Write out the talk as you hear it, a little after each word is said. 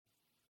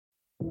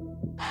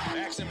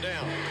Backs him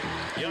down.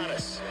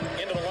 Giannis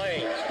into the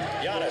lane.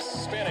 Giannis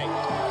spinning.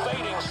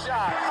 Fading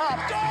shot.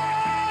 Up.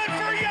 Good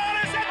for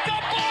Giannis at the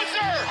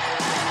buzzer.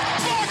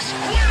 Bucks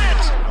win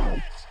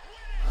it.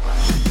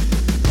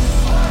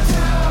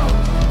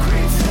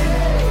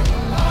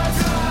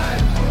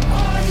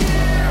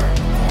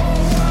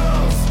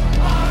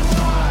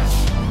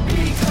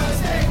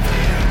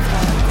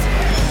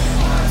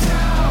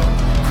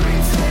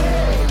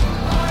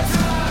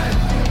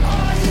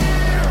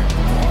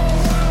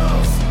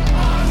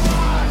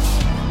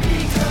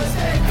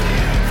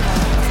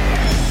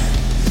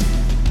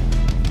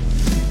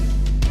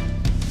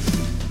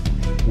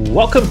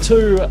 Welcome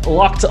to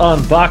Locked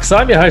On Bucks.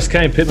 I'm your host,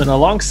 Kane Pittman,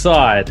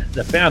 alongside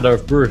the founder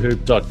of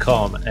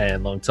BrewHoop.com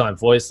and longtime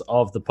voice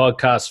of the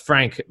podcast,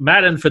 Frank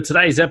Madden, for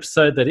today's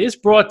episode that is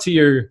brought to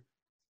you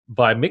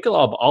by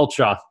Michelob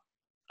Ultra.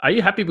 Are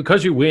you happy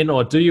because you win,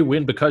 or do you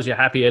win because you're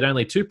happy? At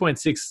only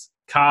 2.6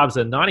 carbs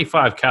and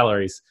 95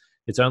 calories,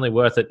 it's only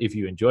worth it if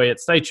you enjoy it.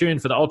 Stay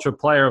tuned for the Ultra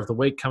Player of the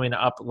Week coming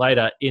up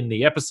later in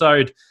the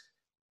episode.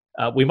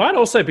 We might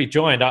also be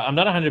joined, I'm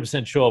not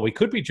 100% sure, we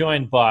could be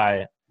joined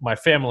by my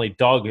family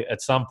dog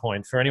at some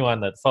point. For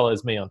anyone that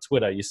follows me on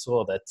Twitter, you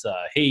saw that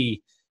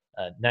he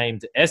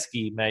named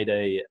Esky made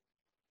a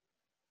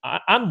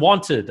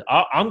unwanted,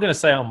 I'm going to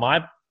say on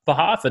my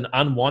behalf, an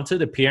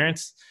unwanted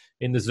appearance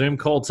in the Zoom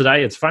call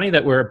today. It's funny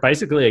that we're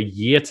basically a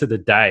year to the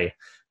day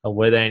of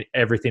where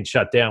everything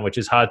shut down, which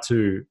is hard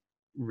to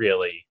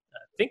really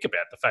think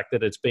about, the fact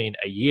that it's been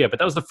a year. But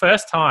that was the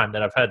first time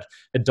that I've had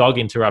a dog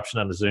interruption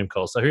on the Zoom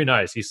call. So who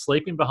knows? He's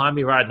sleeping behind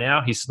me right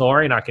now. He's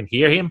snoring. I can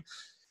hear him.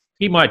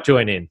 He might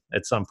join in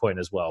at some point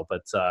as well,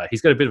 but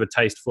he's got a bit of a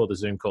taste for the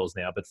Zoom calls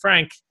now. But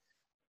Frank,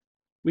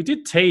 we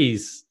did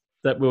tease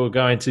that we were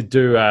going to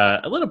do a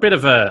little bit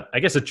of a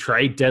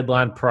trade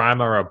deadline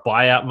primer, or a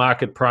buyout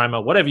market primer,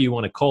 whatever you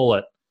want to call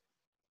it.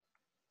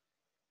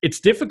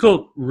 It's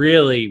difficult,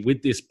 really,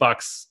 with this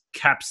Bucks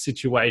cap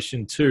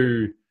situation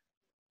to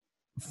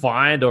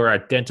find or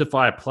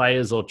identify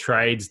players or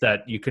trades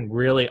that you can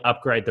really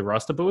upgrade the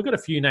roster. But we've got a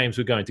few names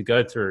we're going to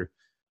go through.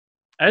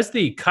 As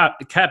the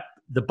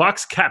the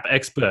Bucks cap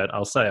expert,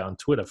 I'll say on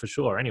Twitter for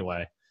sure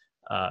anyway,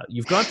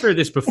 you've gone through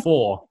this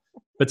before,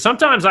 but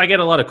sometimes I get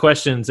a lot of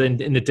questions in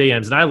the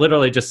DMs, and I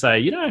literally just say,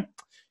 you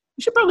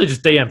should probably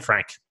just DM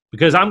Frank,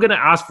 because I'm going to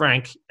ask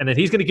Frank, and then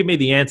he's going to give me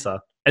the answer,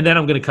 and then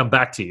I'm going to come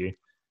back to you.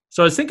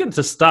 So I was thinking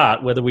to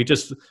start whether we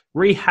just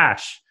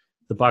rehash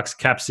the Bucks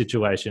cap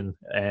situation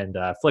and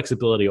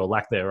flexibility or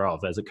lack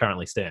thereof as it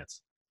currently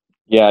stands.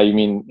 Yeah, you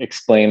mean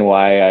explain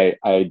why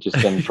I just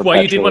am perpetually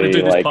why you didn't want to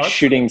do this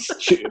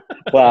pod?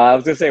 Well, I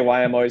was going to say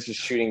why I'm always just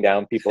shooting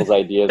down people's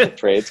ideas of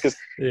trades, because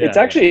it's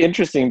actually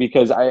interesting,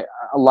 because a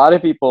lot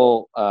of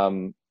people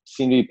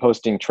seem to be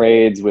posting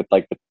trades with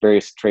like the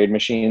various trade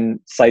machine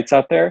sites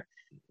out there,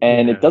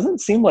 and it doesn't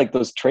seem like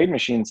those trade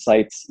machine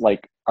sites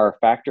like are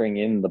factoring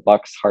in the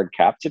Bucks hard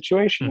cap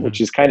situation,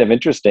 which is kind of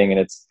interesting, and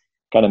it's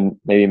kind of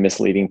maybe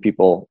misleading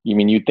people. You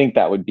mean you'd think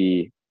that would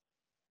be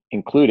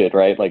included,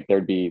 right? Like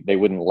they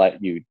wouldn't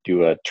let you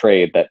do a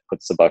trade that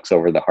puts the Bucks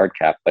over the hard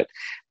cap. But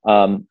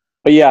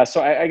yeah,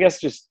 so I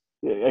guess just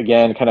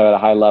again, kind of at a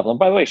high level. And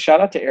by the way,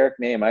 shout out to Eric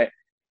Name.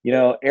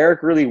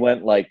 Eric really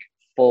went like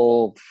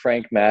full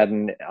Frank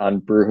Madden on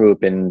Brew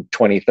Hoop in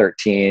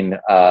 2013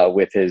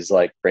 with his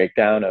like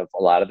breakdown of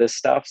a lot of this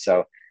stuff.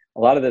 So a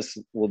lot of this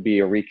will be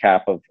a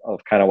recap of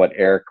kind of what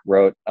Eric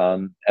wrote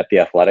at The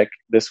Athletic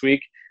this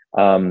week.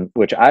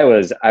 Which I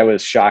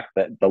was shocked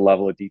that the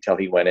level of detail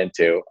he went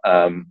into,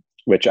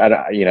 which I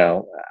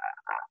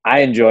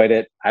enjoyed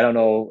it. I don't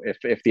know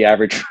if the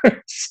average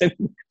person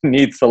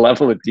needs the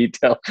level of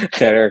detail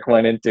that Eric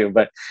went into,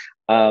 but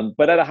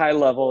at a high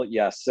level,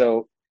 yes.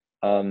 So,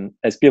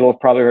 as people have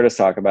probably heard us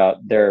talk about,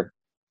 there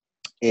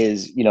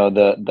is,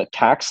 the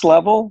tax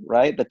level,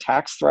 right? The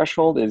tax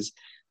threshold is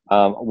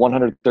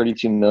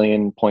 132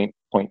 million point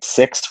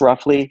 6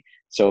 roughly.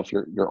 So if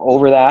you're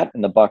over that,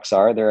 and the Bucks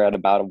they're at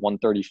about a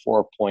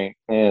 134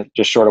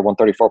 just short of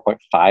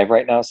 134.5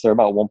 right now. So they're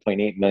about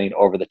 1.8 million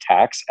over the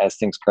tax as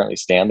things currently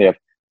stand. They have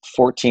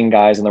 14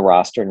 guys in the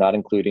roster, not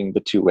including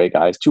the two-way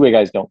guys. Two-way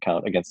guys don't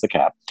count against the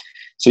cap.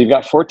 So you've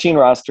got 14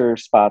 roster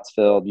spots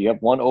filled. You have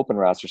one open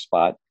roster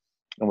spot,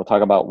 and we'll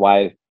talk about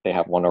why they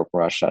have one open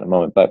roster in a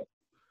moment. But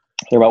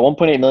they're about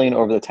 1.8 million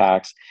over the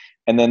tax.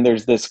 And then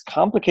there's this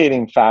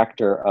complicating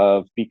factor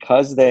of,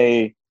 because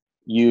they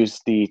use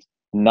the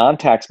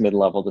non-tax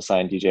mid-level to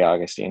sign DJ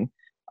Augustin,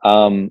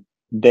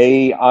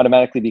 they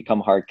automatically become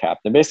hard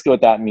capped. And basically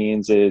what that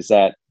means is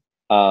that,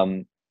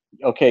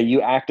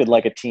 you acted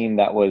like a team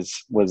that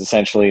was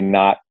essentially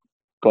not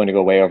going to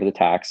go way over the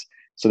tax.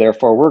 So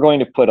therefore, we're going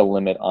to put a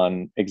limit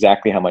on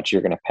exactly how much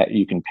you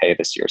can pay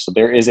this year. So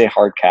there is a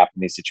hard cap in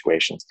these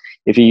situations.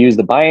 If you use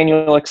the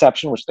biannual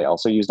exception, which they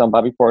also used on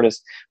Bobby Portis,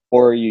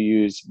 or you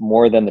use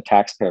more than the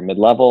taxpayer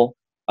mid-level,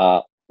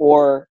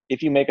 or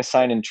if you make a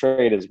sign and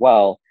trade as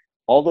well,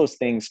 all those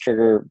things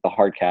trigger the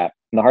hard cap.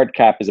 And the hard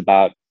cap is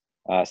about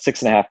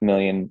 $6.5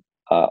 million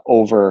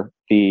over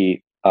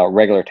the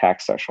regular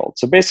tax threshold.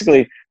 So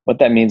basically, what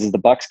that means is the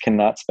Bucks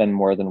cannot spend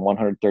more than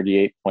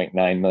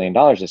 $138.9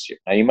 million this year.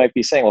 Now you might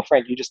be saying, well,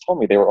 Frank, you just told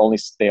me they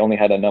only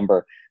had a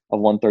number of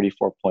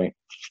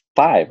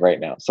 134.5 right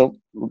now. So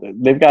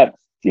they've got,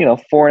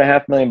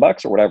 $4.5 million or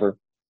whatever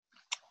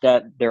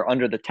that they're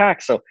under the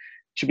tax. So it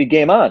should be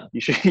game on.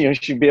 You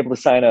should be able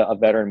to sign a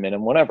veteran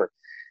minimum, whatever.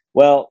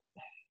 Well,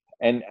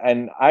 and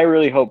I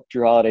really hope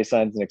Jrue Holiday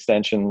signs an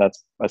extension.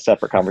 That's a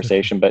separate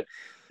conversation, but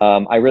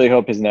I really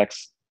hope his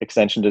next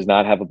extension does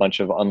not have a bunch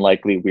of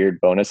unlikely weird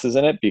bonuses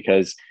in it,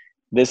 because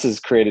this has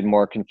created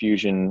more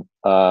confusion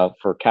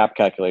for cap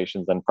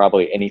calculations than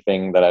probably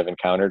anything that I've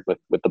encountered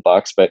with the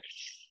Bucks. But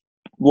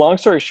long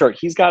story short,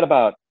 he's got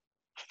about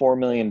 $4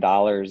 million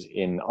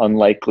in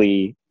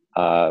unlikely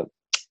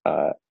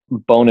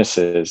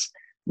bonuses,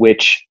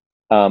 which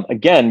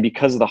again,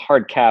 because of the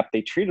hard cap,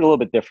 they treat it a little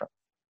bit different.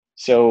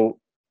 So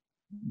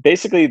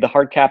basically the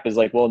hard cap is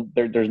like, well,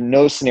 there's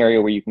no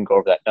scenario where you can go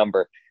over that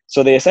number.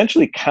 So they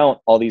essentially count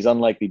all these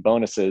unlikely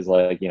bonuses,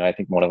 like, I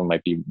think one of them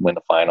might be win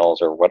the finals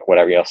or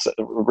whatever else,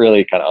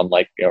 really kind of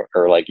unlikely,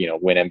 or like,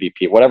 win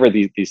MVP, whatever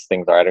these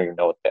things are. I don't even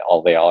know what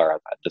they all are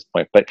at this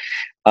point, but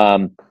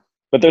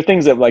they're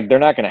things that, like, they're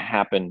not going to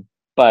happen,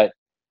 but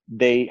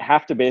they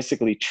have to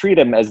basically treat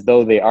them as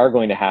though they are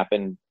going to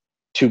happen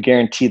to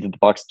guarantee that the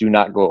Bucks do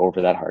not go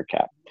over that hard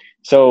cap.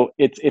 So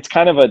it's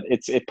kind of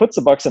it puts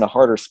the Bucks in a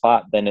harder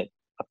spot than it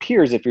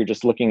appears if you're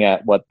just looking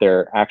at what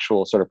their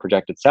actual sort of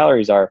projected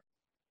salaries are.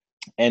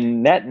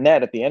 And net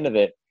at the end of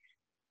it,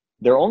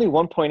 they're only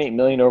 $1.8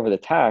 million over the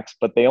tax,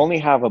 but they only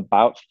have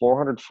about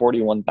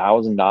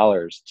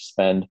 $441,000 to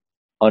spend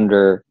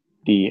under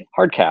the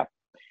hard cap,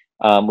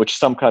 which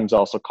sometimes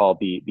also called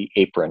the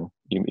apron.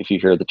 If you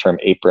hear the term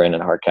apron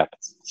and hard cap,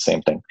 it's the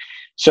same thing.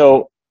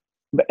 So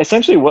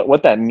essentially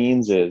what that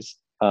means is,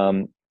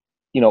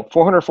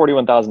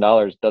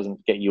 $441,000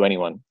 doesn't get you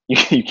anyone.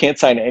 You can't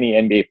sign any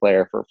NBA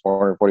player for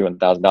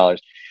 $441,000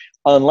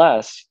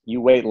 unless you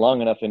wait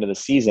long enough into the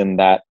season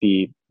that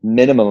the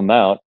minimum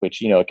amount,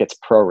 which, it gets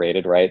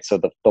prorated, right? So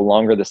the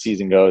longer the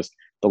season goes,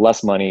 the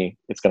less money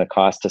it's going to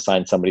cost to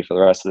sign somebody for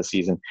the rest of the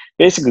season.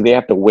 Basically, they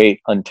have to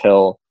wait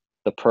until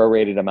the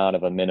prorated amount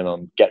of a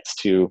minimum gets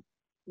to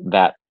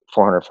that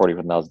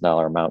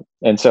 $441,000 amount.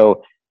 And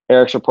so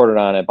Eric's reported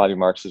on it, Bobby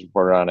Marks has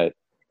reported on it.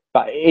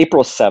 By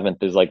April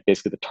 7th is like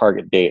basically the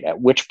target date,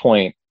 at which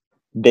point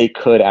they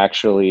could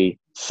actually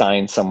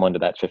sign someone to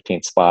that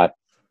 15th spot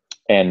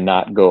and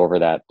not go over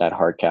that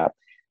hard cap.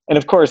 And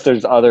of course,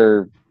 there's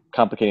other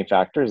complicating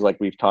factors like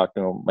we've talked,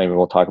 maybe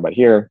we'll talk about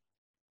here.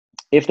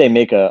 If they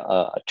make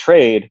a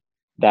trade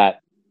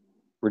that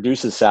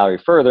reduces salary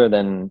further,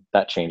 then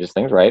that changes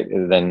things, right?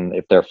 Then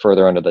if they're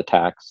further under the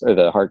tax or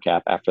the hard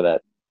cap after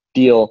that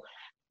deal,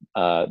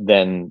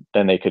 then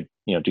they could,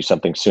 do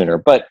something sooner.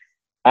 But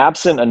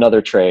absent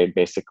another trade,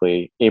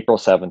 basically April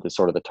 7th is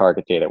sort of the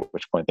target date at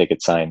which point they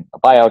could sign a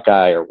buyout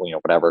guy or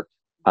whatever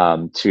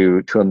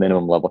to a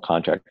minimum level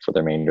contract for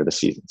the remainder of the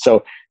season.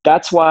 So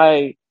that's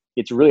why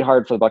it's really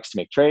hard for the Bucks to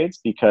make trades,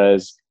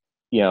 because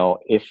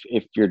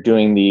if you're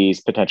doing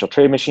these potential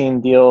trade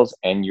machine deals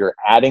and you're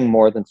adding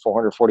more than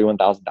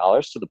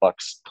 $441,000 to the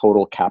Bucks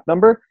total cap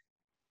number,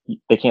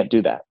 they can't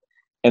do that.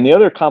 And the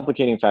other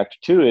complicating factor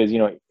too is,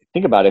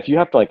 think about it. If you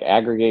have to like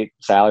aggregate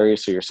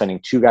salaries, so you're sending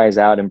 2 guys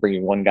out and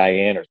bringing 1 guy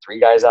in, or 3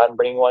 guys out and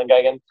bringing 1 guy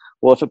in.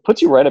 Well, if it puts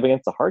you right up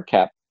against the hard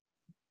cap,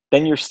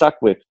 then you're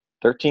stuck with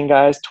 13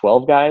 guys,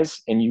 12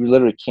 guys, and you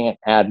literally can't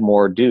add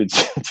more dudes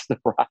to the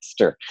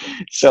roster.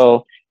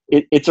 So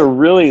it's a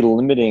really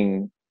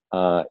limiting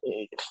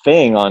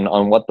thing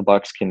on what the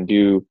Bucks can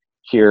do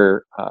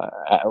here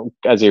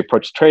as they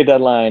approach the trade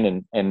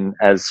deadline, and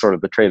as sort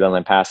of the trade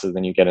deadline passes,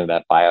 then you get into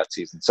that buyout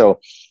season.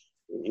 So,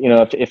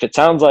 if it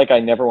sounds like I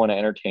never want to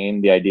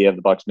entertain the idea of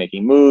the Bucks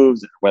making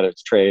moves, whether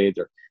it's trades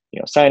or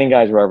signing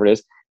guys, wherever it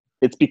is,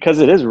 it's because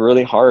it is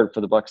really hard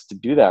for the Bucks to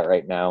do that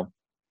right now.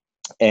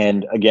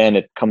 And again,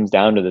 it comes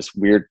down to this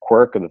weird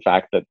quirk of the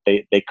fact that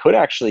they could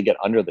actually get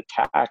under the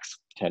tax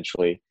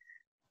potentially,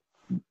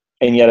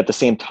 and yet at the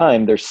same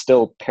time they're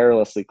still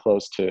perilously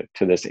close to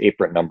this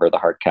apron number, the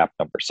hard cap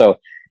number. So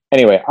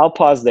anyway, I'll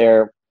pause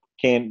there.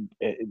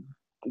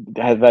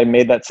 Have I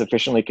made that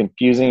sufficiently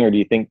confusing, or do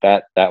you think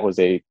that was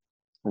a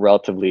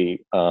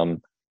relatively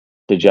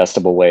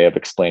digestible way of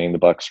explaining the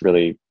Bucks'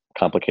 really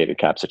complicated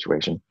cap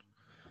situation?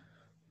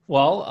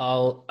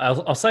 Well,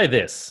 I'll say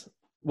this.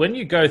 When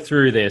you go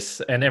through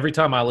this, and every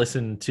time I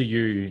listen to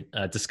you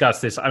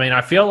discuss this, I mean,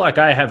 I feel like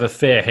I have a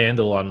fair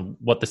handle on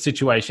what the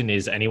situation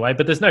is anyway,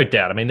 but there's no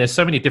doubt. I mean, there's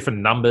so many different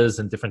numbers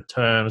and different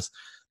terms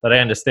that I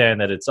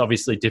understand that it's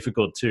obviously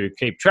difficult to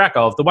keep track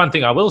of. The one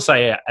thing I will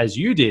say, as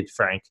you did,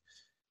 Frank,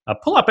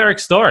 pull up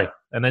Eric's story,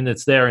 and then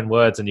it's there in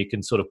words and you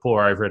can sort of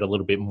pour over it a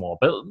little bit more.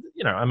 But,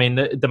 I mean,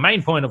 the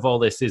main point of all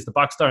this is the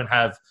Bucks don't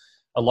have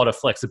a lot of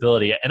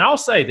flexibility. And I'll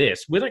say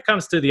this, when it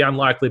comes to the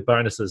unlikely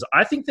bonuses,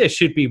 I think there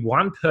should be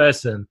one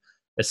person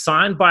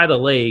assigned by the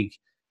league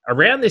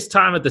around this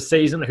time of the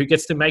season who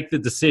gets to make the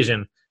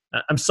decision.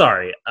 I'm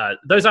sorry,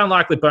 those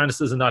unlikely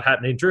bonuses are not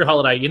happening. Jrue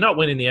Holiday, you're not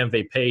winning the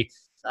MVP.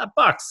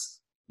 Bucks,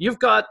 you've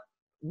got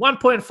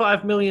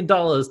 $1.5 million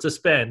to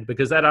spend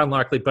because that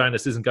unlikely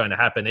bonus isn't going to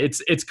happen.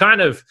 It's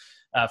kind of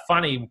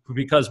funny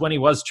because when he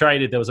was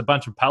traded, there was a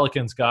bunch of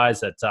Pelicans guys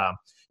that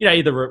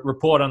either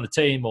report on the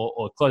team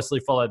or closely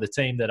follow the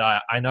team that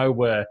I know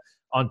were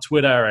on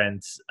Twitter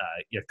and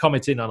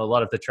commenting on a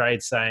lot of the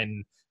trades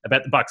saying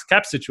about the Bucks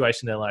cap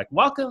situation. They're like,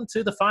 welcome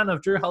to the fun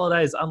of Drew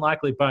Holiday's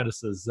unlikely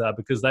bonuses,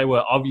 because they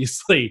were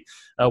obviously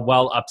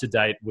well up to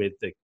date with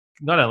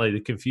not only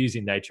the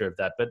confusing nature of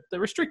that, but the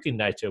restricting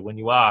nature when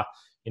you are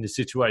in a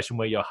situation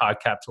where you're hard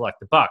capped like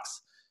the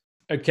Bucks.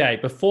 Okay,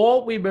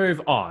 before we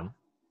move on,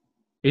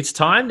 it's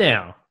time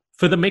now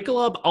for the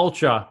Michelob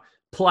Ultra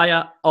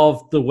Player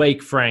of the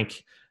Week,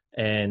 Frank.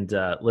 And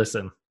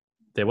listen,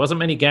 there wasn't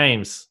many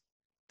games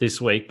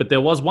this week, but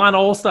there was one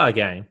All-Star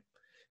game.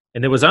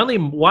 And there was only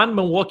one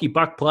Milwaukee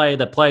Buck player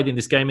that played in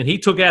this game, and he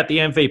took out the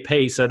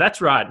MVP. So that's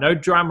right, no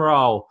drum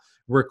roll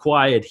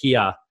required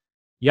here.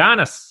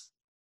 Giannis,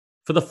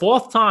 for the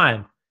fourth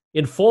time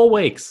in 4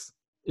 weeks,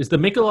 is the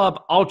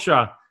Michelob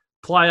Ultra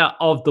Player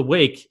of the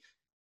Week.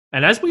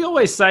 And as we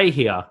always say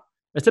here,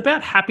 it's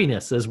about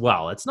happiness as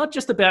well. It's not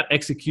just about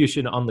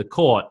execution on the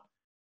court.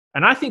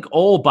 And I think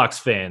all Bucks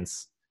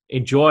fans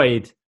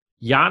enjoyed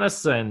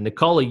Giannis and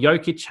Nikola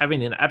Jokic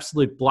having an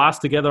absolute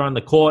blast together on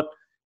the court.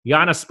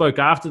 Giannis spoke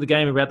after the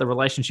game about the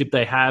relationship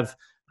they have.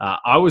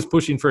 I was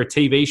pushing for a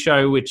TV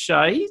show, which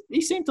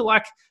he seemed to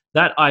like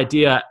that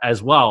idea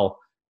as well.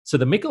 So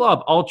the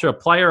Michelob Ultra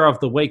Player of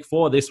the Week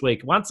for this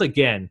week, once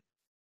again,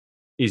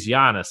 is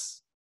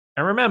Giannis.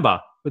 And remember,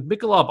 with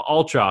Michelob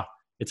Ultra,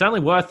 it's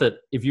only worth it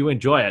if you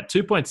enjoy it.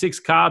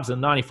 2.6 carbs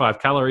and 95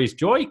 calories.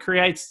 Joy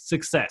creates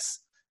success.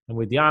 And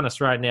with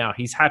Giannis right now,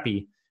 he's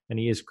happy and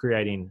he is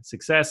creating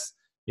success.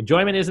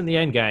 Enjoyment isn't the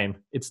end game.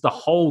 It's the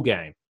whole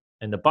game.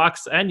 And the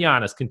Bucks and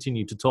Giannis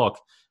continue to talk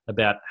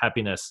about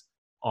happiness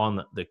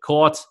on the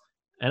court.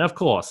 And of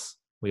course,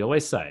 we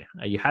always say,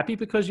 are you happy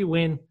because you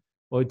win,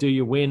 or do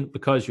you win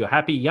because you're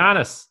happy?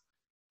 Giannis,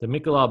 the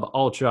Michelob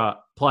Ultra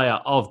Player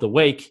of the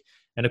Week.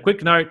 And a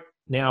quick note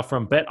now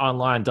from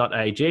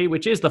betonline.ag,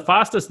 which is the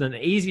fastest and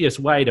easiest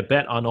way to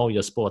bet on all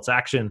your sports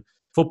action.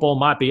 Football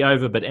might be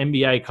over, but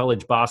NBA,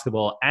 college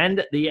basketball,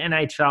 and the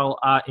NHL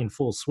are in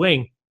full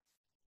swing.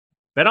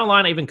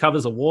 BetOnline even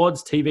covers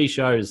awards, TV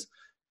shows,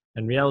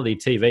 and reality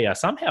TV. I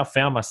somehow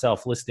found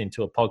myself listening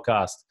to a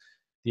podcast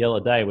the other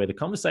day where the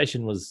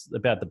conversation was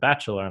about The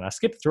Bachelor, and I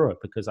skipped through it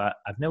because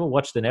I've never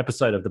watched an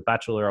episode of The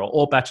Bachelor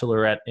or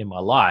Bachelorette in my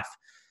life.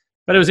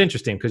 But it was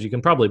interesting because you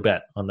can probably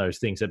bet on those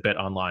things at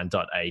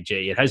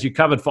betonline.ag. It has you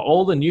covered for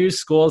all the news,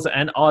 scores,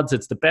 and odds.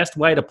 It's the best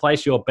way to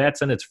place your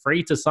bets, and it's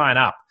free to sign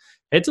up.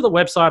 Head to the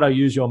website or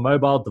use your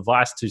mobile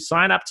device to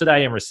sign up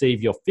today and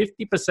receive your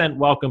 50%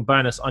 welcome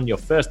bonus on your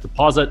first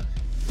deposit.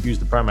 Use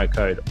the promo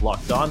code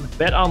LOCKEDON.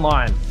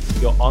 BetOnline,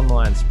 your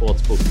online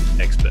sportsbook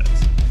experts.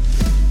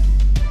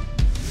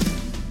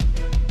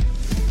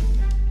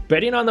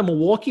 Betting on the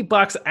Milwaukee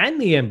Bucks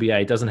and the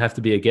NBA doesn't have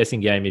to be a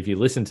guessing game if you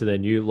listen to the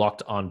new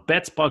Locked On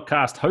Bets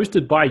podcast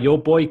hosted by your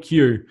boy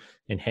Q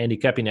and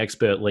handicapping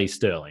expert Lee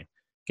Sterling.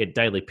 Get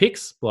daily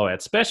picks,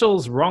 blowout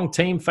specials, wrong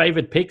team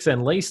favored picks,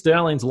 and Lee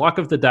Sterling's lock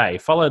of the day.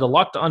 Follow the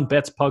Locked On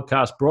Bets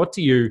podcast brought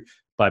to you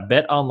by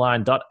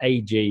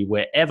betonline.ag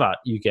wherever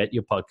you get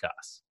your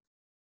podcasts.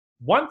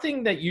 One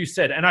thing that you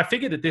said, and I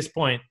figured at this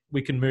point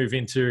we can move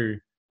into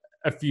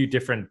a few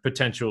different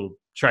potential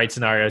trade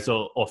scenarios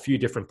or a few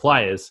different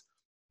players.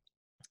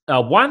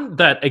 One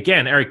that,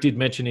 again, Eric did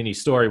mention in his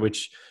story,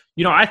 which,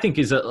 I think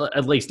is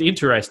at least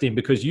interesting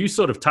because you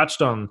sort of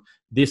touched on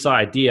this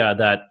idea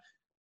that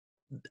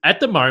at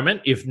the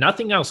moment, if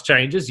nothing else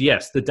changes,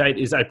 yes, the date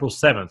is April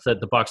 7th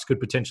that the Bucks could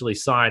potentially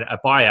sign a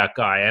buyout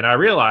guy. And I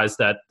realize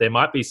that there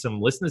might be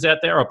some listeners out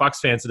there or Bucks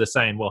fans that are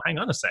saying, well, hang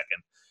on a second.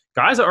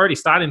 Guys are already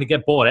starting to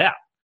get bought out.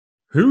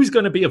 Who's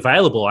going to be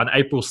available on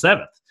April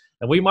 7th?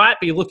 And we might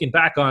be looking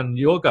back on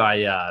your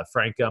guy,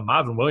 Frank,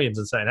 Marvin Williams,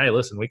 and saying, hey,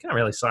 listen, we can't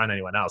really sign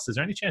anyone else. Is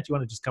there any chance you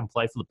want to just come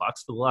play for the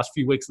Bucks for the last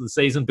few weeks of the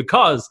season?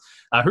 Because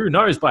who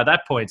knows by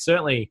that point,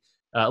 certainly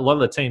a lot of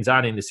the teams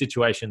aren't in the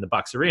situation the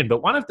Bucks are in.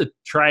 But one of the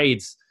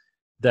trades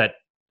that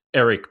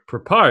Eric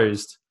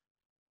proposed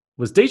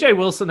was DJ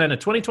Wilson and a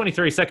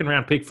 2023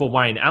 second-round pick for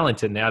Wayne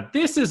Ellington. Now,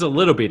 this is a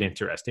little bit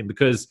interesting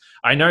because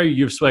I know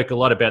you've spoken a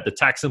lot about the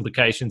tax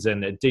implications,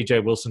 and a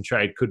DJ Wilson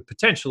trade could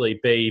potentially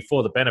be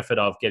for the benefit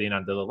of getting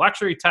under the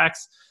luxury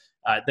tax.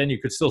 Then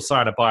you could still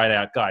sign a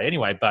buyout guy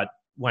anyway. But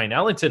Wayne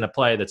Ellington, a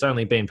player that's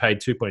only been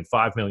paid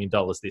 $2.5 million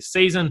this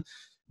season,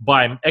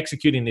 by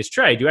executing this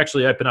trade, you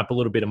actually open up a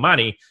little bit of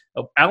money.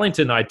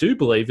 Ellington, I do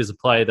believe, is a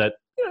player that,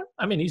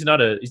 he's not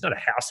a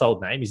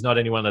household name. He's not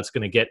anyone that's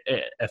going to get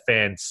a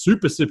fan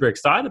super, super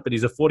excited, but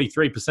he's a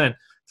 43%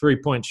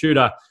 three-point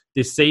shooter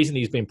this season.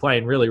 He's been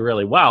playing really,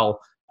 really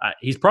well.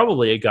 He's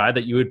probably a guy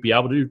that you would be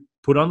able to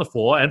put on the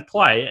floor and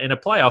play in a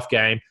playoff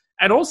game.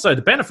 And also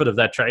the benefit of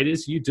that trade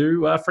is you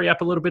do free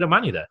up a little bit of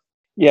money there.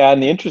 Yeah,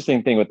 and the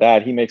interesting thing with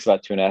that, he makes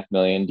about $2.5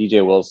 million.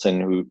 DJ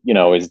Wilson, who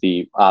is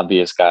the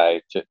obvious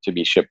guy to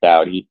be shipped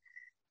out.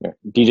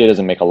 DJ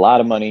doesn't make a lot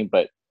of money,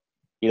 but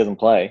he doesn't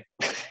play.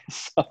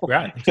 So,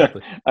 right,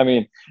 exactly.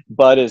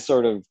 Bud is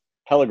sort of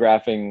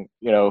telegraphing,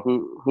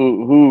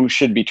 who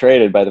should be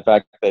traded by the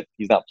fact that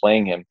he's not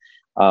playing him.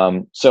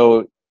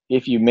 So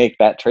if you make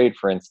that trade,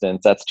 for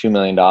instance, that's $2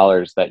 million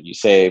that you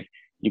save.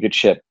 You could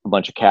ship a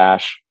bunch of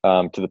cash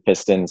to the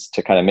Pistons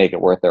to kind of make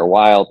it worth their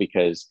while,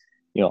 because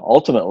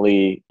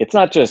ultimately it's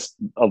not just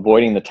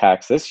avoiding the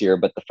tax this year,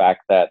 but the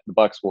fact that the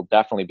Bucks will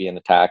definitely be in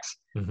the tax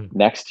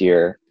next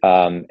year.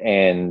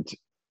 And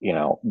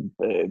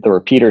the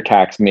repeater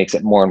tax makes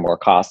it more and more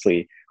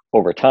costly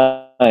over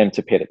time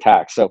to pay the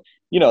tax. So,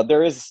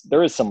 there is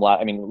some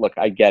lot. I mean, look,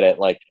 I get it.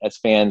 Like, as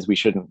fans, we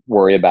shouldn't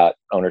worry about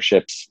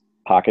ownership's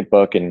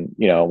pocketbook and,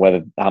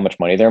 how much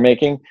money they're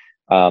making.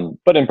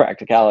 But in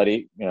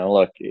practicality,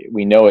 look,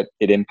 we know it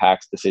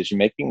impacts decision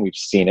making. We've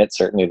seen it.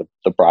 Certainly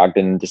the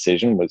Brogdon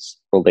decision was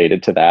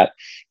related to that,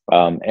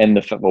 and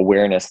the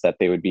awareness that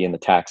they would be in the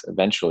tax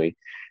eventually.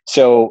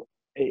 So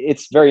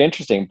it's very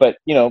interesting. But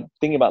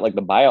thinking about like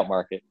the buyout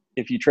market,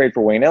 if you trade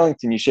for Wayne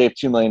Ellington, you shave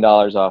 $2 million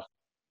off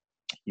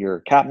your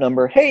cap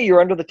number. Hey,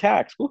 you're under the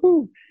tax.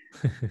 Woohoo!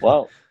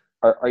 Well,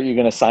 are you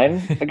going to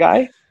sign a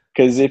guy?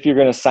 Because if you're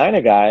going to sign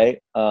a guy,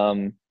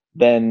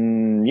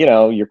 then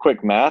your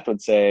quick math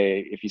would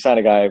say if you sign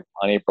a guy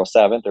on April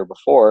 7th or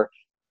before,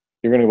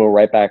 you're going to go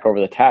right back over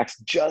the tax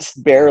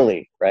just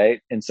barely, right?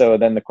 And so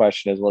then the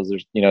question is,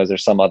 is there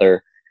some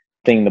other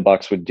thing the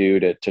Bucks would do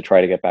to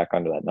try to get back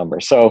under that number?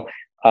 So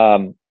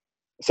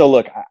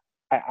look,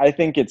 I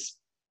think it's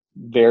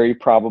very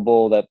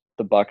probable that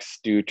the Bucks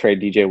do trade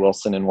DJ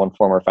Wilson in one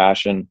form or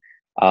fashion.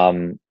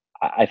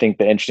 I think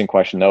the interesting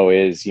question though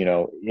is,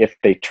 if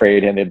they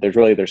trade him,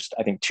 there's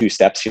I think two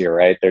steps here,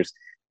 right? There's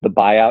the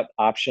buyout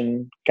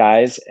option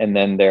guys, and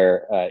then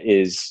there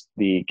is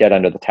the get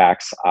under the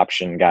tax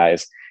option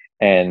guys.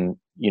 And,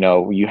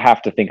 you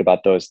have to think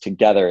about those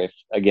together if,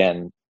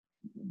 again,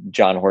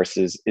 John Horst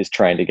is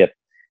trying to get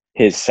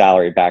his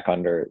salary back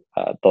under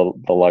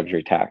the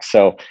luxury tax.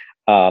 So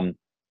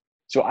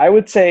I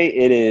would say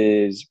it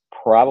is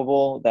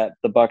probable that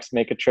the Bucks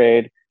make a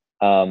trade.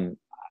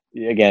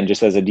 Again,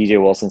 just as a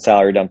DJ Wilson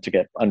salary dump to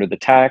get under the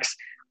tax.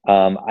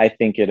 I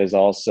think it is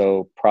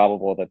also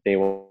probable that they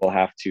will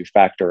have to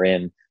factor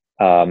in,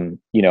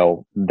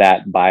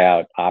 that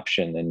buyout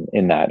option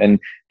in that. And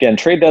again,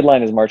 trade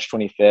deadline is March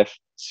 25th.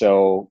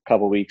 So a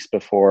couple of weeks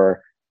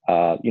before,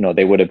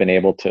 they would have been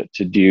able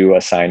to do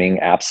a signing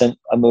absent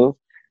a move.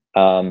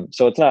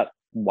 So it's not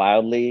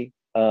wildly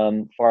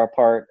far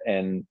apart.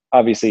 And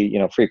obviously,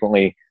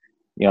 frequently,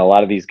 a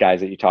lot of these guys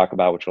that you talk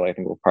about, which I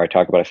think we'll probably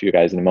talk about a few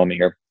guys in a moment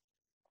here.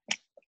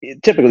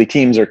 Typically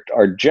teams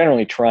are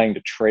generally trying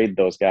to trade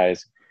those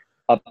guys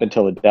up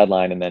until the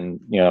deadline. And then,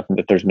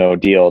 if there's no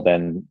deal,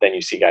 then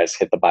you see guys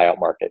hit the buyout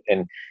market.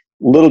 And a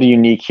little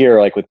unique here,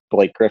 like with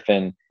Blake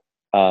Griffin,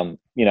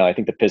 I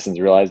think the Pistons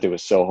realized it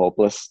was so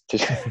hopeless to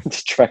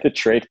try to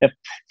trade him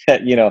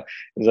that, it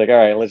was like, all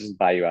right, let's just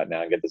buy you out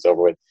now and get this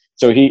over with.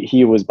 So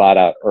he was bought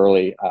out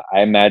early.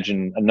 I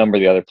imagine a number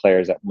of the other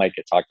players that might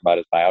get talked about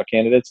as buyout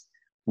candidates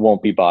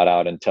won't be bought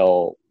out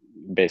until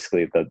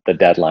basically the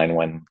deadline,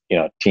 when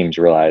teams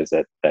realize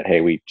that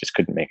hey, we just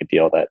couldn't make a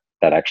deal that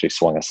actually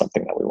swung us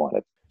something that we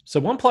wanted. So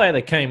one player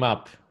that came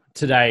up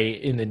today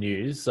in the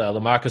news,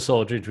 LaMarcus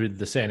Aldridge with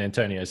the San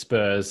Antonio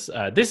Spurs.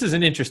 This is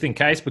an interesting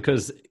case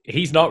because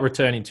he's not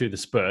returning to the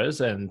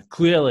Spurs, and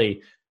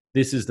clearly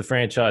this is the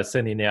franchise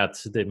sending out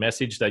the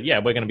message that, yeah,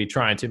 we're going to be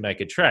trying to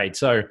make a trade.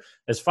 So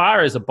as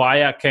far as a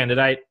buyout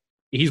candidate,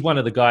 he's one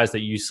of the guys that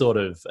you sort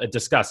of are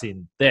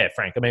discussing there,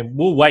 Frank. I mean,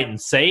 we'll wait and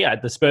see.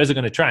 The Spurs are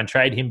going to try and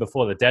trade him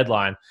before the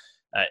deadline.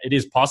 It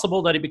is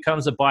possible that he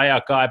becomes a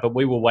buyout guy, but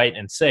we will wait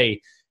and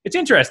see. It's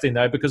interesting,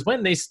 though, because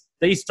when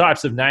these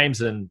types of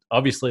names, and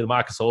obviously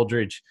LaMarcus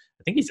Aldridge,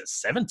 I think he's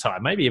a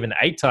 7-time, maybe even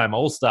 8-time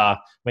All-Star. I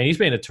mean, he's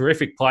been a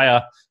terrific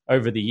player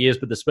over the years,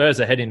 but the Spurs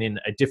are heading in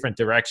a different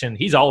direction.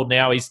 He's old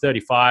now. He's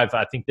 35,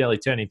 I think nearly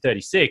turning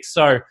 36.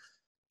 So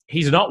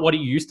he's not what he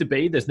used to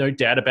be. There's no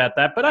doubt about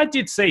that. But I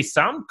did see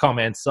some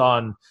comments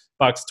on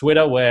Bucks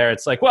Twitter where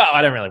it's like, well,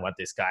 I don't really want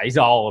this guy. He's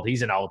old.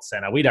 He's an old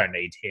center. We don't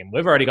need him.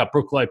 We've already got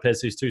Brook Lopez,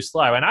 who's too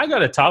slow. And I got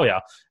to tell you,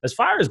 as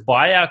far as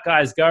buyout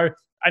guys go,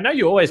 I know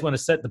you always want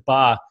to set the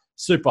bar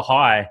super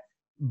high,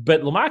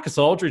 but LaMarcus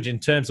Aldridge, in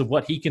terms of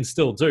what he can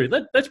still do,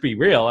 let's be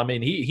real. I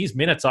mean, his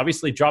minutes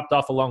obviously dropped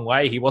off a long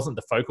way. He wasn't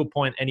the focal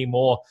point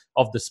anymore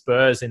of the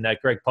Spurs in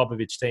that Greg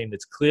Popovich team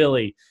that's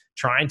clearly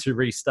trying to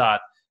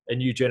restart a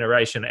new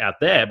generation out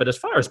there. But as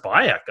far as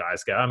buyout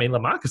guys go, I mean,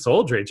 LaMarcus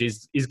Aldridge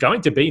is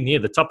going to be near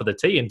the top of the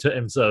tee in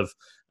terms of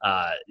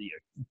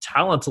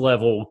talent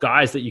level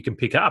guys that you can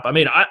pick up. I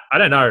mean, I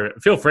don't know.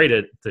 Feel free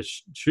to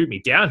shoot me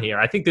down here.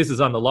 I think this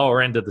is on the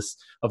lower end of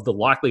the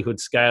likelihood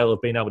scale of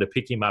being able to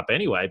pick him up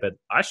anyway. But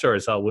I sure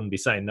as hell wouldn't be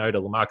saying no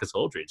to LaMarcus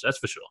Aldridge. That's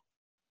for sure.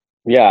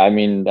 Yeah, I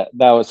mean,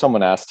 that was,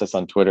 someone asked us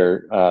on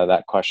Twitter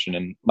that question,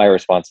 and my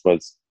response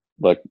was,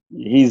 look,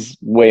 he's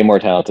way more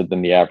talented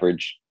than the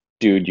average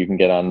dude you can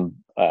get on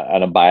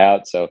a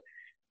buyout. So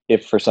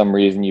if for some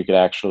reason you could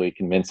actually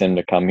convince him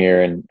to come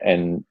here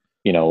and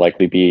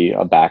likely be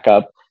a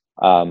backup,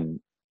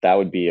 that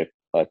would be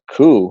a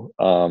coup.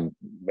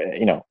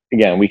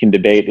 Again, we can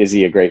debate, is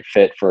he a great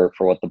fit for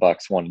what the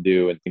Bucks want to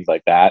do and things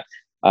like that.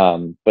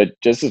 But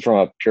just as from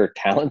a pure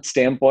talent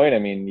standpoint, I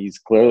mean, he's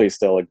clearly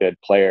still a good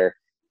player.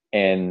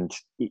 And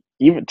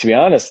even to be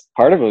honest,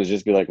 part of it was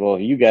just be like, well,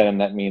 if you get him,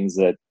 that means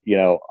that,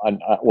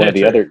 one of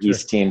the other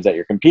East teams that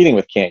you're competing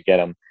with can't get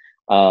him.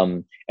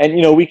 And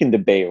we can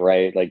debate,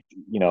 right? Like,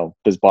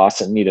 does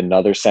Boston need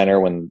another center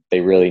when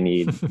they really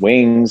need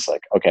wings?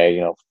 Like,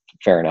 okay,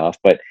 fair enough.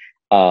 But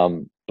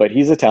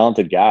he's a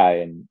talented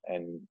guy,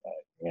 and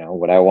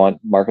would I want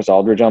Marcus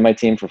Aldridge on my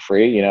team for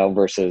free,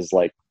 versus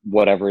like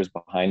whatever is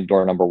behind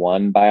door number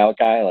one buyout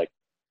guy? Like,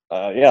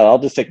 I'll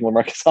just take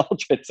Marcus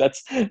Aldridge.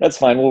 That's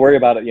fine. We'll worry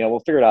about it. We'll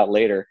figure it out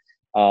later.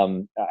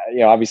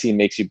 Obviously he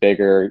makes you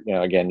bigger.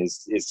 Again,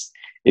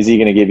 is he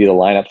going to give you the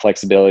lineup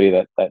flexibility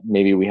that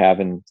maybe we have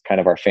in kind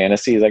of our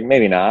fantasies? Like,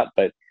 maybe not,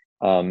 but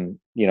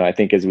I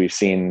think as we've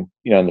seen,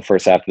 in the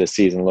first half of the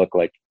season, look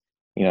like,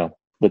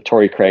 the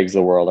Torrey Craigs of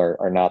the world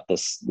are not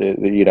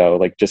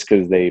like just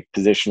because they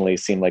positionally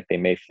seem like they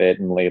may fit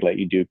and they let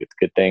you do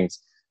good things.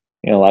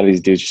 A lot of these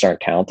dudes just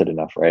aren't talented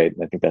enough, right?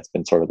 And I think that's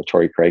been sort of the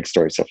Torrey Craig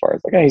story so far.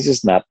 It's like, he's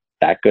just not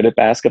that good at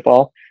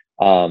basketball.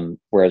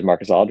 Whereas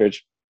Marcus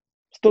Aldridge,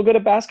 still good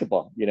at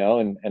basketball,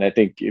 and I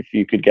think if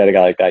you could get a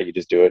guy like that, you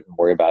just do it and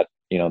worry about,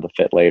 the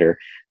fit later.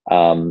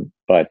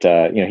 But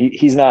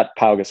he's not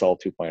Pau Gasol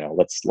 2.0.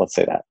 Let's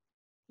say that.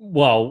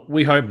 Well,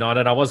 we hope not.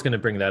 And I was going to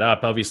bring that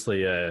up.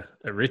 Obviously, a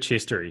rich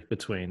history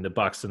between the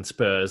Bucks and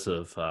Spurs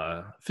of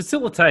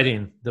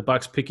facilitating the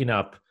Bucks picking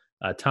up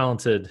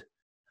talented,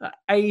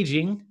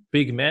 aging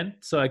big men.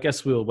 So I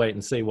guess we'll wait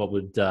and see what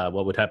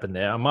would happen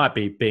there. I might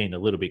be being a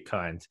little bit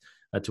kind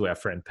to our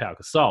friend Pau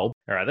Gasol. All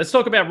right, let's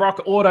talk about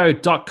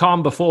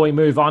rockauto.com before we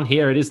move on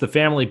here. It is the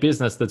family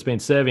business that's been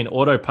serving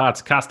auto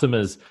parts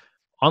customers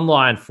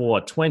online for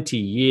 20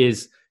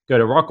 years. Go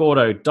to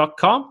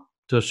rockauto.com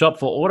to shop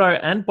for auto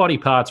and body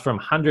parts from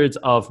hundreds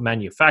of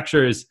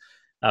manufacturers.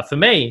 For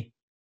me,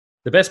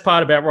 the best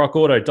part about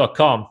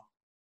rockauto.com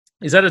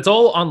is that it's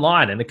all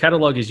online and the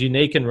catalog is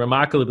unique and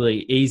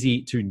remarkably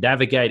easy to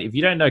navigate. If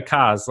you don't know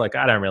cars, like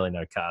I don't really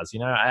know cars,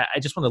 I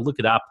just want to look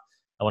it up.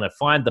 I want to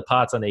find the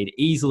parts I need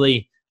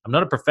easily. I'm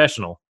not a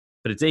professional,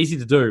 but it's easy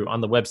to do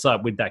on the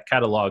website with that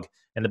catalog.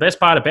 And the best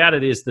part about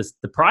it is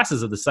the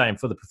prices are the same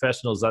for the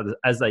professionals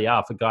as they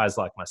are for guys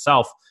like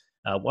myself.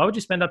 Why would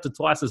you spend up to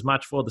twice as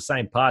much for the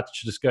same part? You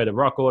should just go to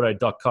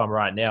rockauto.com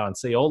right now and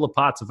see all the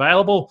parts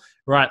available.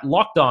 Right,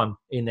 Locked On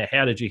in the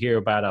How Did You Hear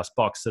About Us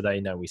box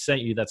today. No, we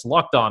sent you. That's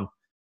Locked On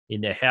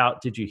in the How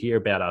Did You Hear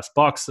About Us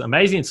box.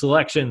 Amazing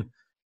selection,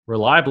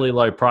 reliably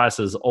low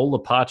prices, all the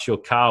parts your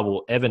car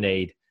will ever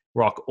need.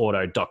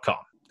 rockauto.com.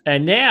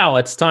 And now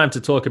it's time to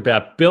talk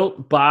about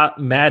Built Bar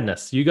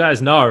Madness. You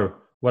guys know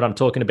what I'm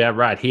talking about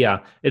right here.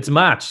 It's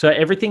March, so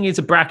everything is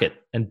a bracket,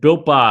 and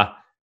Built Bar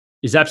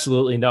is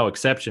absolutely no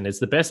exception. It's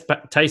the best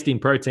tasting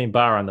protein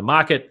bar on the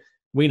market.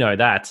 We know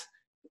that.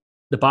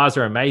 The bars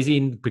are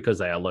amazing because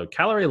they are low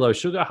calorie, low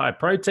sugar, high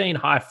protein,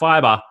 high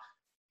fiber,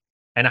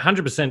 and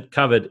 100%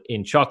 covered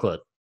in chocolate.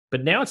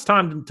 But now it's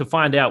time to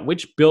find out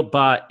which Built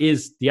Bar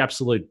is the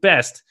absolute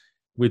best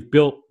with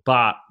Built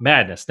Bar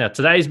Madness. Now,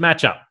 today's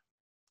matchup,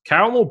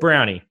 Caramel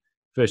Brownie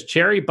versus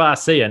Cherry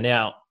Barcia.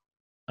 Now,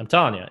 I'm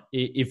telling you,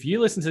 if you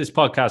listen to this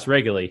podcast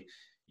regularly,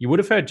 you would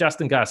have heard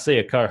Justin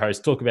Garcia,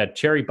 co-host, talk about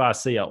Cherry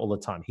Barcia all the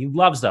time. He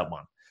loves that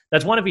one.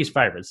 That's one of his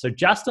favorites. So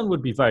Justin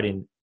would be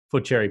voting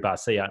for Cherry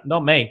Barcia,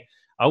 not me.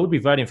 I would be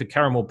voting for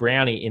Caramel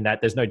Brownie in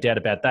that. There's no doubt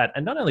about that.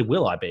 And not only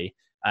will I be,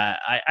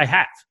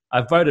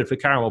 I've voted for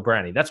Caramel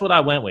Brownie. That's what I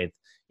went with.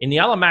 In the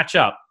other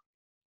matchup,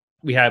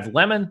 we have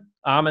lemon,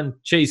 almond,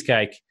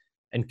 cheesecake,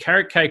 and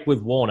carrot cake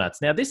with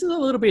walnuts. Now, this is a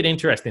little bit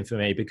interesting for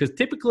me because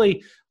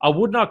typically I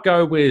would not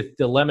go with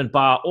the lemon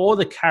bar or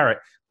the carrot.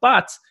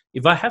 But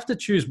if I have to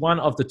choose one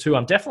of the two,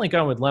 I'm definitely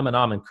going with lemon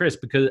almond crisp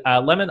because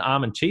lemon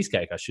almond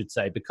cheesecake, I should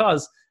say,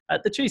 because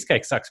the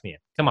cheesecake sucks me in.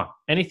 Come on,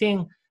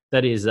 anything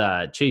that is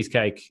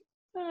cheesecake,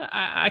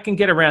 I can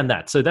get around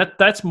that. So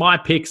that's my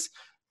picks.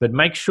 But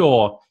make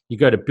sure you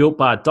go to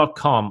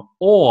builtbar.com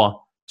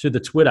or to the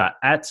Twitter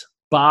at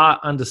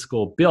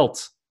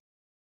bar_built,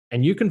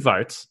 and you can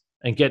vote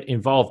and get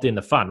involved in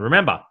the fun.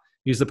 Remember,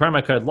 use the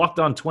promo code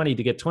LOCKEDON20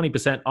 to get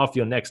 20% off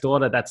your next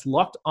order. That's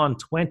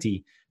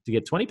LOCKEDON20 to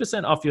get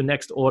 20% off your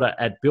next order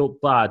at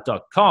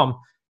builtbar.com,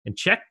 and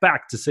check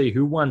back to see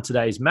who won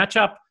today's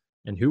matchup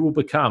and who will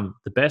become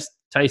the best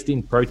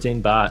tasting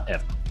protein bar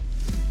ever.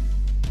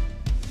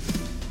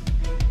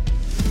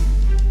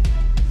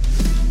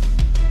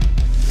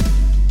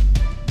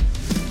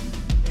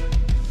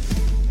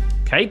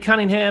 Cade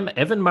Cunningham,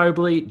 Evan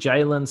Mobley,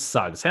 Jalen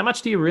Suggs. How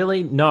much do you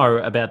really know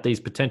about these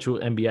potential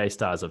NBA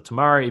stars of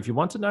tomorrow? If you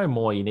want to know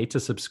more, you need to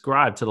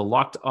subscribe to the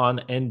Locked On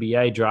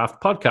NBA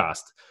Draft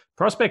podcast.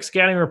 Prospect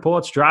scouting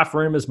reports, draft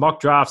rumors, mock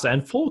drafts,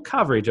 and full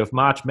coverage of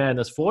March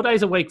Madness 4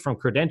 days a week from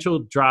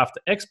credentialed draft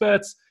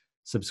experts.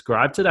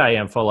 Subscribe today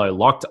and follow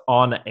Locked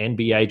On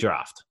NBA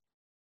Draft.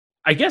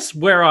 I guess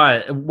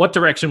what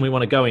direction we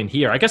want to go in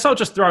here, I guess I'll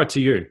just throw it to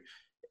you.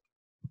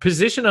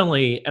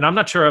 Positionally, and I'm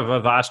not sure if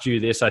I've asked you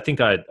this, I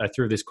think I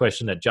threw this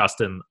question at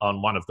Justin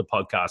on one of the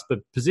podcasts, but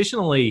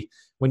positionally,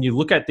 when you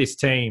look at this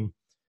team,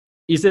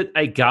 is it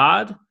a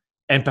guard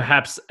and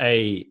perhaps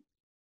a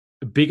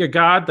bigger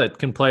guard that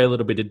can play a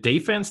little bit of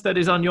defense that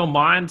is on your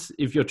mind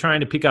if you're trying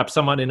to pick up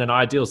someone in an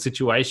ideal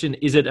situation?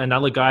 Is it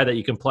another guy that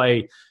you can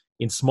play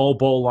in small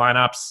ball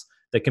lineups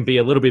that can be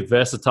a little bit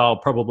versatile,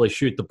 probably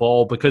shoot the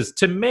ball? Because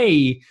to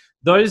me,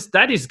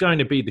 that is going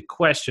to be the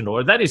question,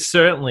 or that is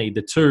certainly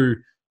the two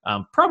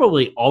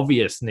probably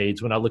obvious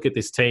needs when I look at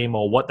this team,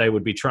 or what they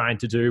would be trying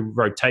to do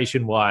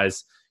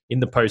rotation-wise in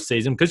the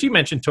postseason. Because you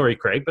mentioned Torrey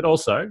Craig, but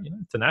also,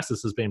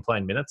 Thanasis has been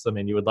playing minutes. I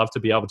mean, you would love to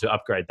be able to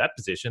upgrade that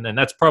position. And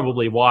that's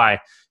probably why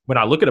when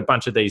I look at a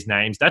bunch of these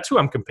names, that's who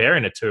I'm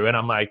comparing it to. And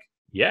I'm like,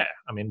 yeah,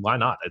 I mean, why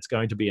not? It's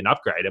going to be an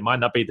upgrade. It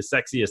might not be the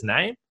sexiest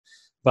name,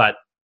 but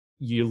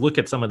you look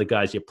at some of the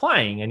guys you're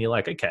playing and you're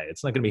like, okay,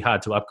 it's not going to be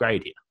hard to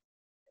upgrade here.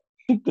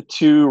 I think the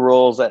two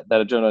roles that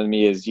are general to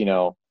me is,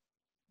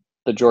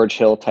 the George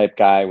Hill type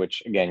guy,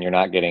 which again, you're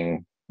not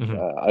getting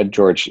a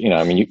George,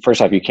 first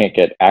off, you can't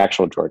get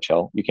actual George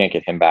Hill. You can't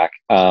get him back.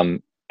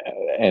 And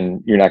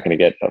you're not going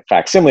to get a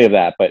facsimile of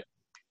that, but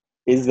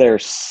is there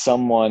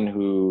someone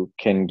who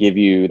can give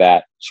you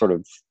that sort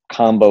of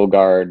combo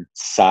guard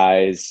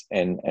size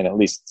and at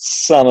least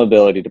some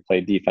ability to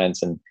play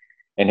defense and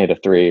hit a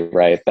three,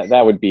 right?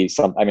 That would be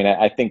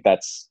I think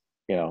that's,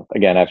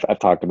 again, I've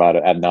talked about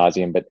it ad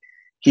nauseum, but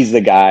he's the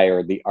guy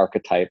or the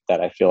archetype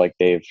that I feel like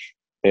they've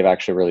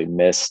actually really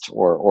missed,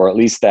 or at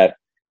least that,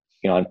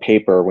 on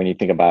paper, when you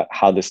think about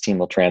how this team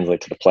will translate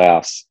to the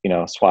playoffs,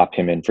 swap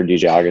him in for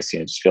DJ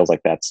Augustine. It just feels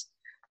like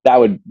that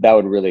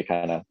would really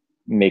kind of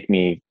make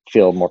me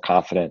feel more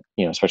confident,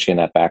 especially in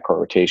that backcourt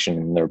rotation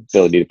and their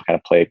ability to kind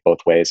of play both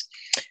ways.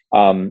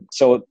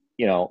 So,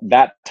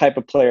 that type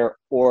of player,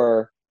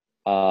 or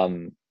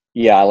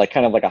like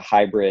kind of like a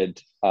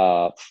hybrid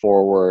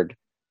forward.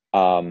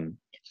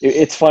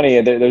 It's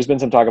funny. There's been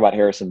some talk about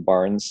Harrison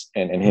Barnes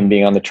and him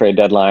being on the trade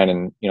deadline.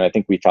 And, I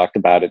think we talked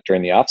about it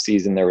during the off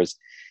season. There was,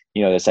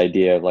 this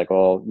idea of like,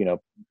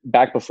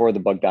 back before the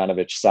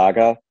Bogdanovich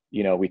saga,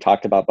 we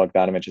talked about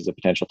Bogdanovich as a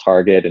potential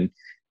target. And,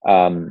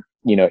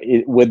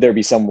 would there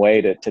be some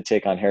way to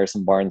take on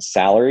Harrison Barnes'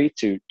 salary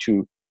to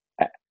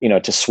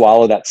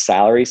swallow that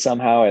salary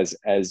somehow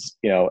as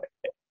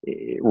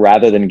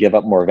rather than give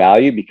up more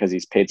value because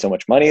he's paid so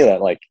much money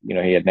that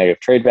he had negative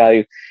trade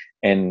value.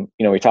 And,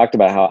 we talked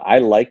about how I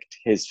liked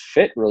his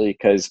fit really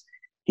because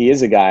he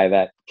is a guy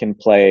that can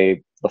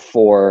play the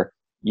four.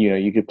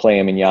 You could play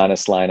him in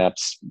Giannis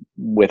lineups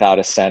without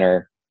a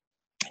center.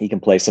 He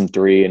can play some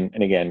three and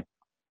again,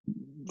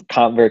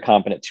 very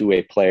competent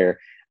two-way player.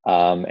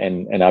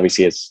 And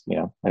obviously has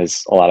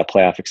a lot of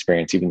playoff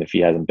experience, even if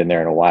he hasn't been